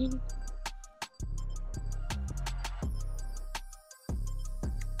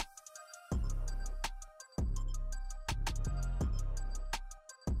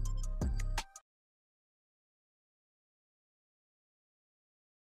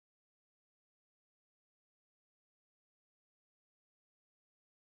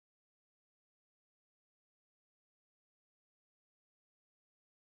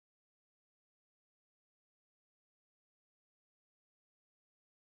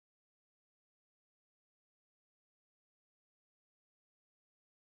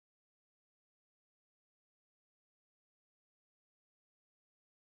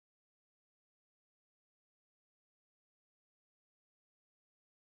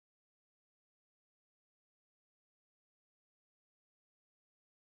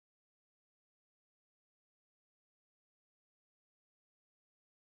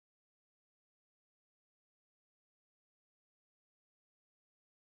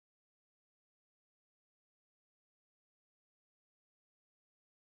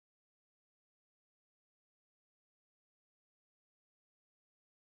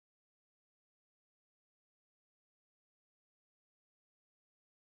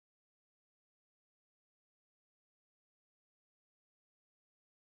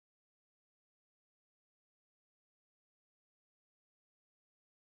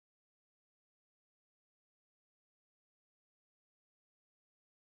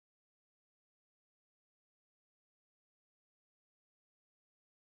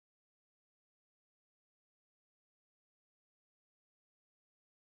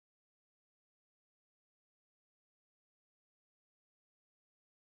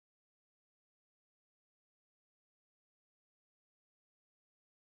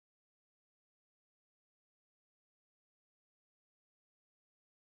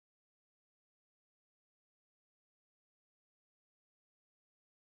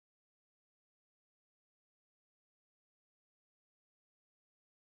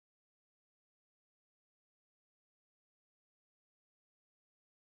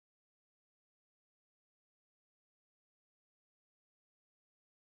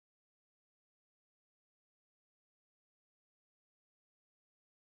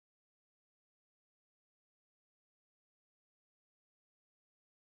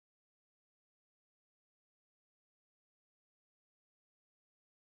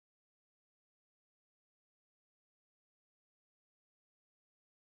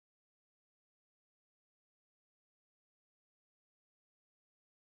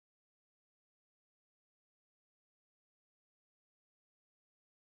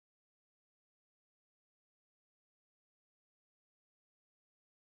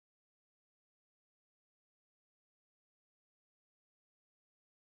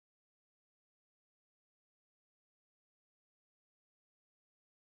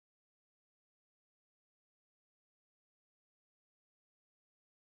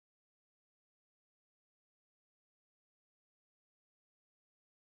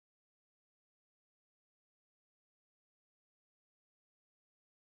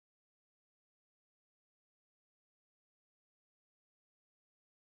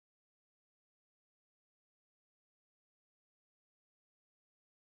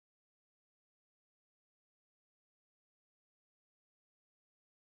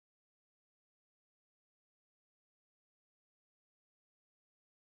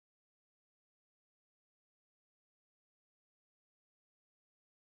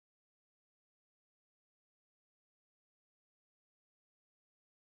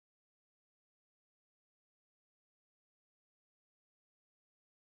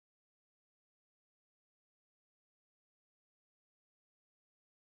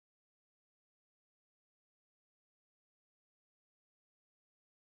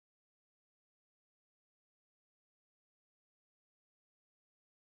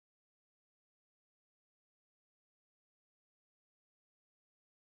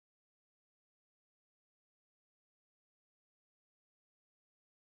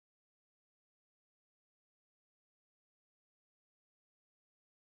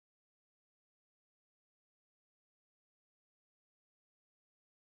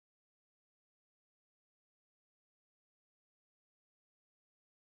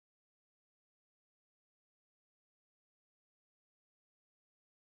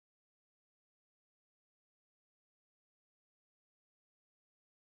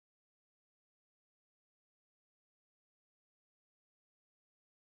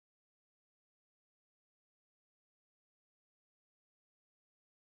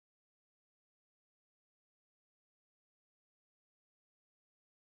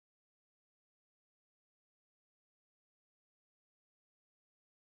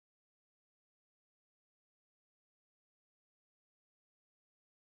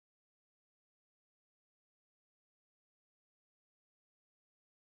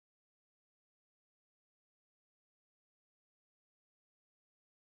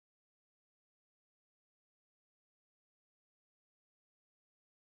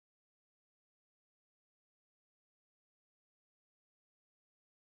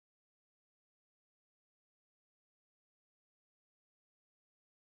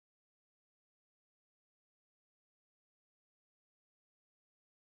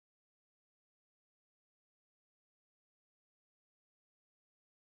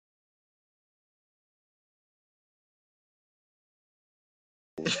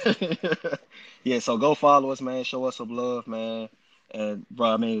 Yeah, so go follow us, man. Show us some love, man. And bro,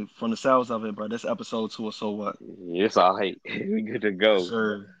 I mean, from the sounds of it, bro, this episode 2 or so what? It's all right. We good to go.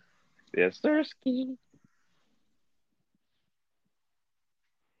 Sure. Yes, sir.